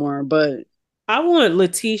booth no more, but I want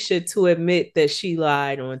Letitia to admit that she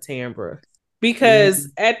lied on Tambra because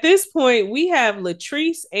at this point we have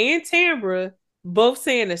Latrice and Tambra both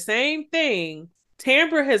saying the same thing.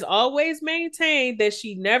 Tambra has always maintained that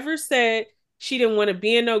she never said she didn't want to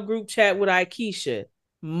be in no group chat with Aikisha.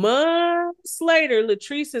 Months later,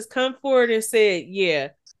 Latrice has come forward and said, yeah,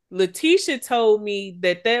 Letitia told me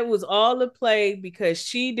that was all a play because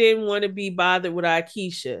she didn't want to be bothered with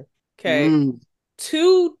Aikisha. Okay.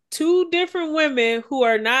 Two different women who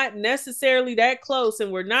are not necessarily that close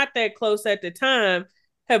and were not that close at the time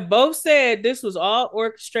have both said this was all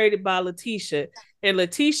orchestrated by Letitia. And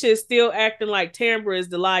Letitia is still acting like Tambra is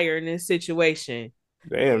the liar in this situation.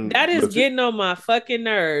 Damn. That is getting on my fucking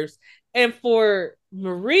nerves. And for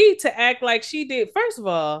Marie to act like she did, first of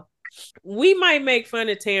all, we might make fun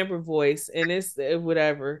of Tambra voice and it's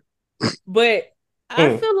whatever. But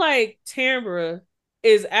I feel like Tambra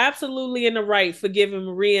is absolutely in the right for giving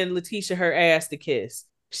Marie and Letitia her ass to kiss.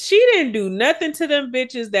 She didn't do nothing to them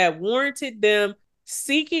bitches that warranted them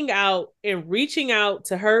seeking out and reaching out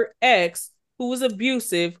to her ex, who was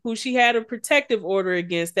abusive, who she had a protective order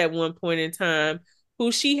against at one point in time,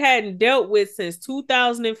 who she hadn't dealt with since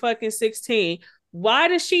 2016. Why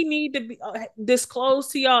does she need to be disclose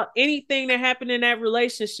to y'all anything that happened in that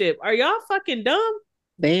relationship? Are y'all fucking dumb?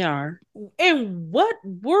 They are. In what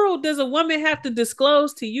world does a woman have to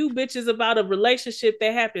disclose to you bitches about a relationship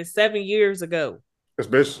that happened 7 years ago?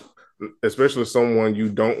 Especially someone you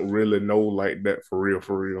don't really know like that for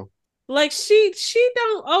real. Like she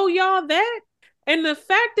don't owe y'all that. And the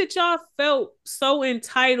fact that y'all felt so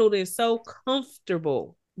entitled and so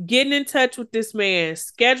comfortable getting in touch with this man,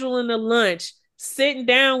 scheduling a lunch, sitting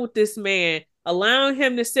down with this man, allowing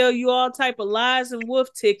him to sell you all type of lies and wolf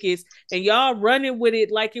tickets, and y'all running with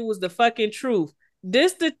it like it was the fucking truth.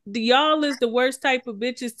 Y'all is the worst type of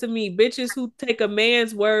bitches to me. Bitches who take a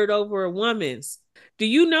man's word over a woman's. Do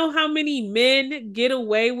you know how many men get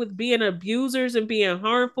away with being abusers and being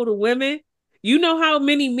harmful to women? You know how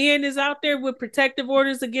many men is out there with protective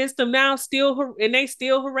orders against them now, and they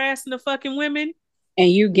still harassing the fucking women?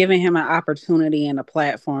 And you're giving him an opportunity and a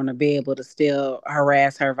platform to be able to still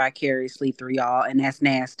harass her vicariously through y'all, and that's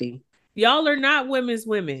nasty. Y'all are not women's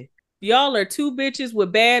women. Y'all are two bitches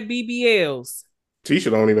with bad BBLs. Tisha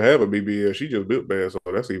don't even have a BBL. She just built bad, so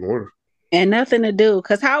that's even worse. And nothing to do,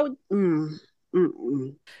 because how...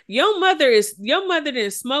 Your mother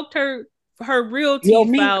done smoked her her real Your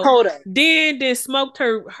teeth meat out, coater. then smoked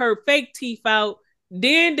her fake teeth out,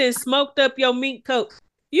 then smoked up your meat coat.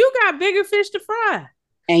 You got bigger fish to fry.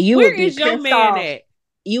 And you Where would be is your pissed man off. at?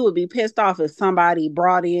 You would be pissed off if somebody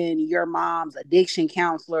brought in your mom's addiction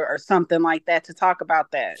counselor or something like that to talk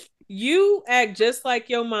about that. You act just like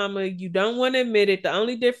your mama. You don't want to admit it. The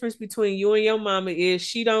only difference between you and your mama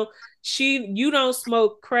is you don't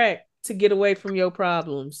smoke crack to get away from your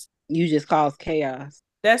problems. You just cause chaos.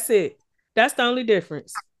 That's it. That's the only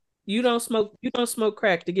difference. You don't smoke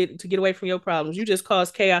crack to get away from your problems. You just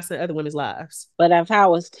cause chaos in other women's lives. But if I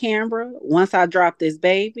was Tambra, once I drop this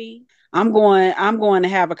baby, I'm going to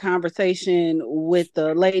have a conversation with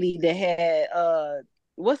the lady that had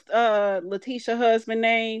what's Letitia husband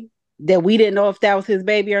name, that we didn't know if that was his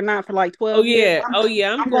baby or not for like 12 years.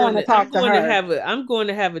 I'm going to talk to her. I'm going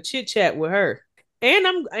to have a chit chat with her. And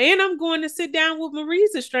I'm going to sit down with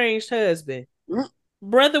Marie's estranged husband.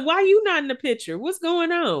 Brother, why you not in the picture? What's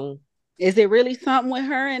going on? Is it really something with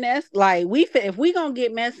her? And that's like, if we gonna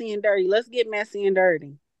get messy and dirty, let's get messy and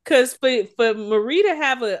dirty. Cause for Marie to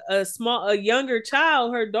have a younger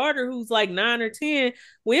child, her daughter who's like 9 or 10,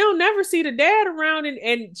 we don't never see the dad around,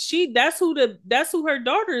 and that's who her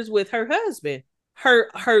daughter is with, her husband.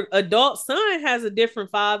 Her adult son has a different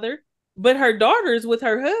father, but her daughter is with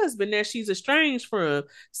her husband that she's estranged from.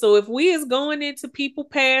 So if we is going into people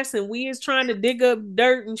past and we is trying to dig up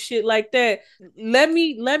dirt and shit like that, let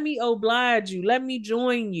me oblige you. Let me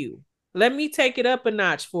join you. Let me take it up a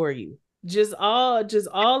notch for you. Just all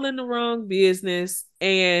in the wrong business.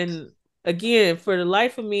 And again, for the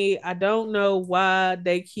life of me, I don't know why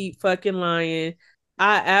they keep fucking lying.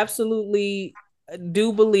 I absolutely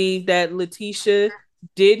do believe that Letitia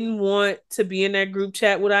didn't want to be in that group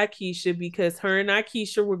chat with Akeisha because her and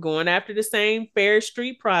Akeisha were going after the same Fair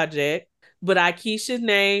Street project, but Akeisha's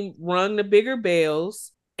name rung the bigger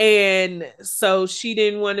bells. And so she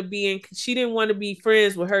didn't want to be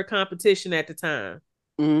friends with her competition at the time.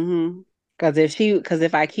 Mm-hmm. Because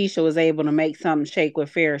if Akeisha was able to make something shake with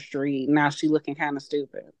Fair Street, now she looking kind of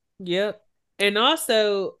stupid. Yep. And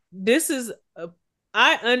also,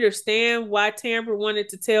 I understand why Tambra wanted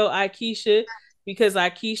to tell Akeisha, because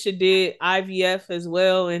Akeisha did IVF as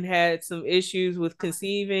well and had some issues with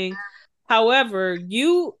conceiving. However,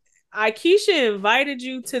 Akeisha invited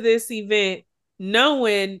you to this event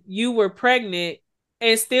knowing you were pregnant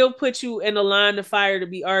and still put you in a line of fire to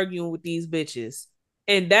be arguing with these bitches.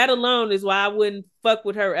 And that alone is why I wouldn't fuck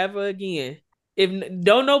with her ever again. If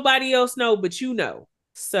don't nobody else know, but you know.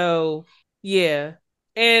 So yeah.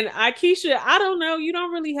 And Akeisha, I don't know. You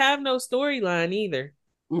don't really have no storyline either.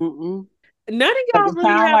 Mm-mm. None of y'all really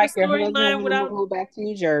have like a storyline without move back to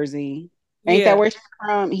New Jersey. Yeah. Ain't that where she's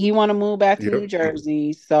from? He want to move back to New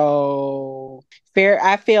Jersey. So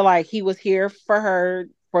I feel like he was here for her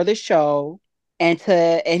for the show, and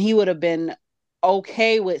he would have been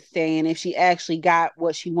okay with staying if she actually got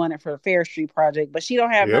what she wanted for the Fair Street project. But she don't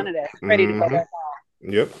have none of that. She's ready to go back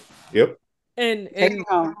home. Yep. And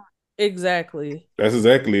exactly. That's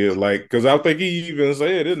exactly it. Like, because I think he even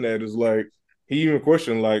said in that is like he even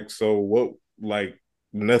questioned like, so what? Like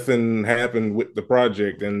nothing happened with the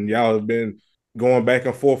project, and y'all have been going back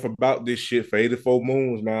and forth about this shit for 84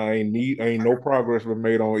 moons now. Ain't no progress been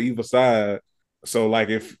made on either side. So like,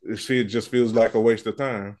 if shit just feels like a waste of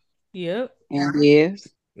time. Yep. And yes.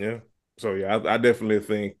 Yeah. So yeah, I definitely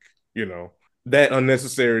think that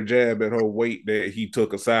unnecessary jab at her weight that he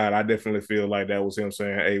took aside, I definitely feel like that was him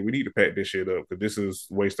saying, hey, we need to pack this shit up because this is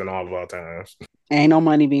wasting all of our times. Ain't no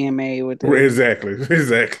money being made with this.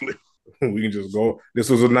 Exactly. We can just go. This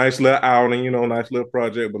was a nice little outing, nice little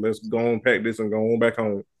project, but let's go and pack this and go on back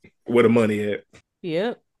home where the money at.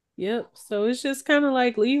 Yep. So it's just kind of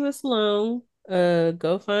like, leave us alone.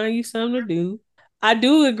 Go find you something to do. I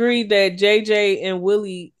do agree that JJ and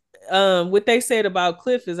Willie, what they said about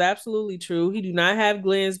Cliff is absolutely true. He do not have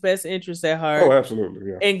Glenn's best interest at heart. Oh,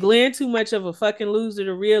 absolutely, yeah. And Glenn too much of a fucking loser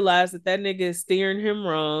to realize that nigga is steering him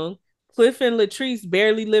wrong. Cliff and Latrice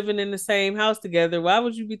barely living in the same house together. Why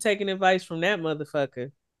would you be taking advice from that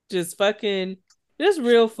motherfucker? Just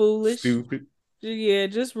real foolish. Stupid. Yeah,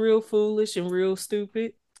 just real foolish and real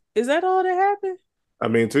stupid. Is that all that happened? I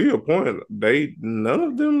mean, to your point, none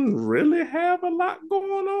of them really have a lot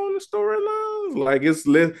going on in storylines. Like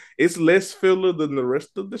it's less filler than the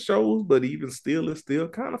rest of the shows, but even still, it's still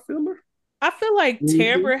kind of filler. I feel like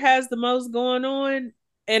Tambra has the most going on,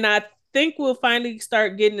 and I think we'll finally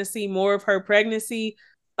start getting to see more of her pregnancy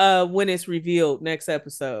when it's revealed next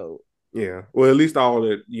episode. Yeah, well, at least all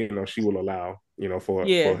that she will allow, for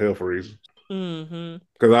health reasons.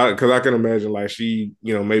 Because I can imagine like she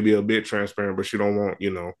maybe a bit transparent, but she don't want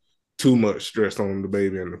too much stress on the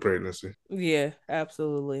baby and the pregnancy. Yeah,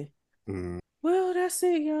 absolutely. Mm. Well, that's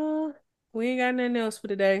it, y'all. We ain't got nothing else for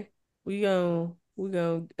today. We gon'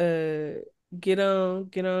 get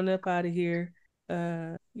on up out of here.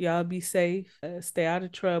 Y'all be safe. Stay out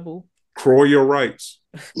of trouble. Kroy your rights.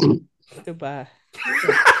 Goodbye.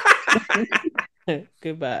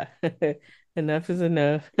 Goodbye. Enough is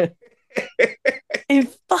enough. And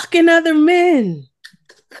fucking other men.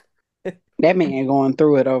 That man going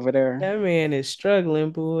through it over there. That man is struggling,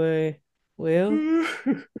 boy. Well,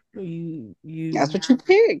 you That's what you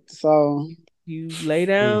picked. So you lay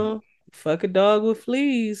down, fuck a dog with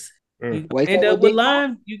fleas. You Wake end up up with with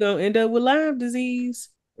Lyme. You gonna end up with Lyme disease.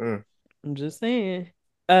 I'm just saying.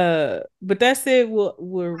 But that's it.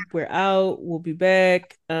 We're out. We'll be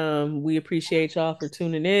back. We appreciate y'all for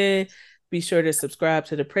tuning in. Be sure to subscribe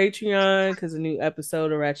to the Patreon because a new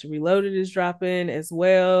episode of Ratchet Reloaded is dropping as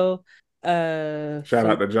well. Shout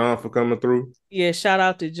out to John for coming through. Yeah, shout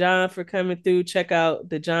out to John for coming through. Check out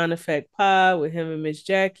the John Effect Pod with him and Miss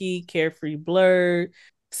Jackie, Carefree Blurred.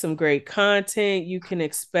 Some great content. You can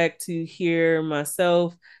expect to hear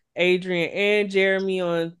myself, Adrian, and Jeremy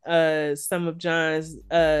on some of John's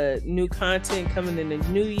new content coming in the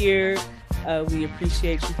new year. We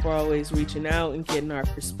appreciate you for always reaching out and getting our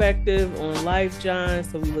perspective on life, John.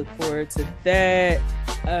 So we look forward to that.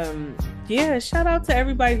 Yeah, shout out to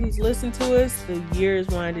everybody who's listened to us. The year is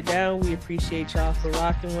winding down. We appreciate y'all for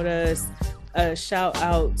rocking with us. Shout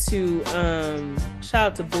out to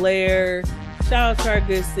Blair. Shout out to our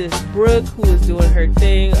good sis Brooke, who is doing her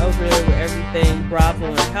thing over there with everything Bravo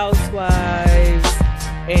and Housewives,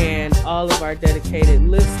 and all of our dedicated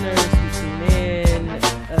listeners who tune in.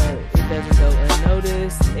 It doesn't go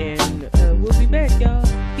unnoticed, and we'll be back, y'all.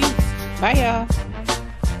 Peace. Bye, y'all.